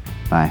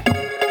 Bye.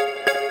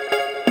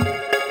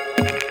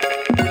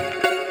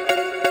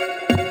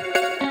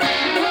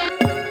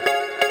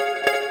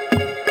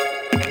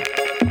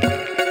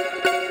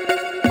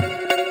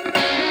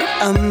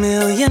 A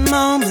million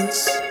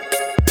moments.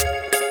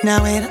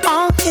 Now it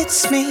all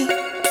hits me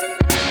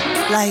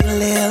like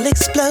little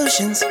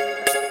explosions,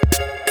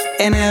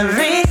 and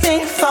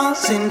everything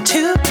falls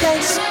into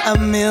place. A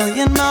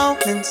million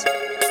moments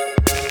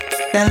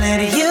that let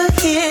you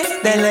hear,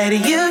 that let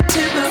you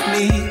to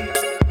me.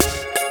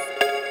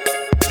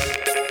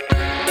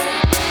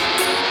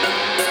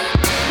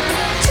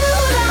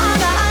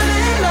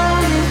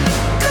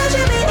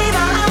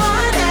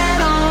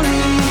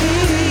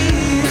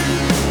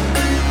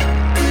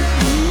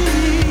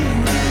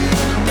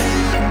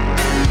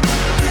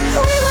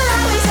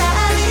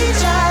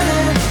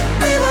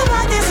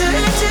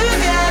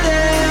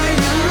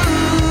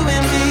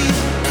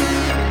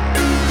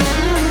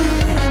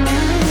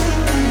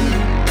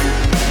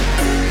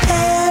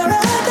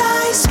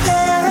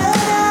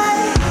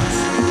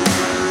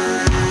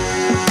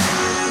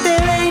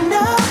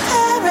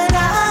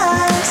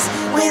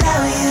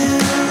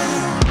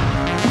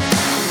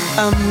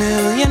 A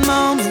million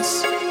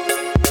moments.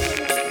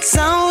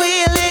 Some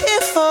we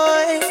live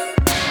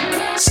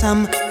for,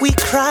 some we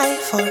cry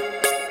for.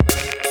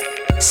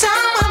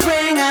 Some will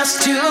bring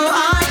us to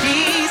our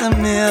knees. A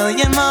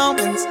million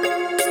moments.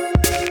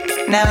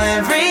 Now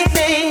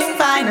everything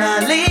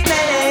finally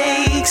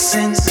makes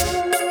sense.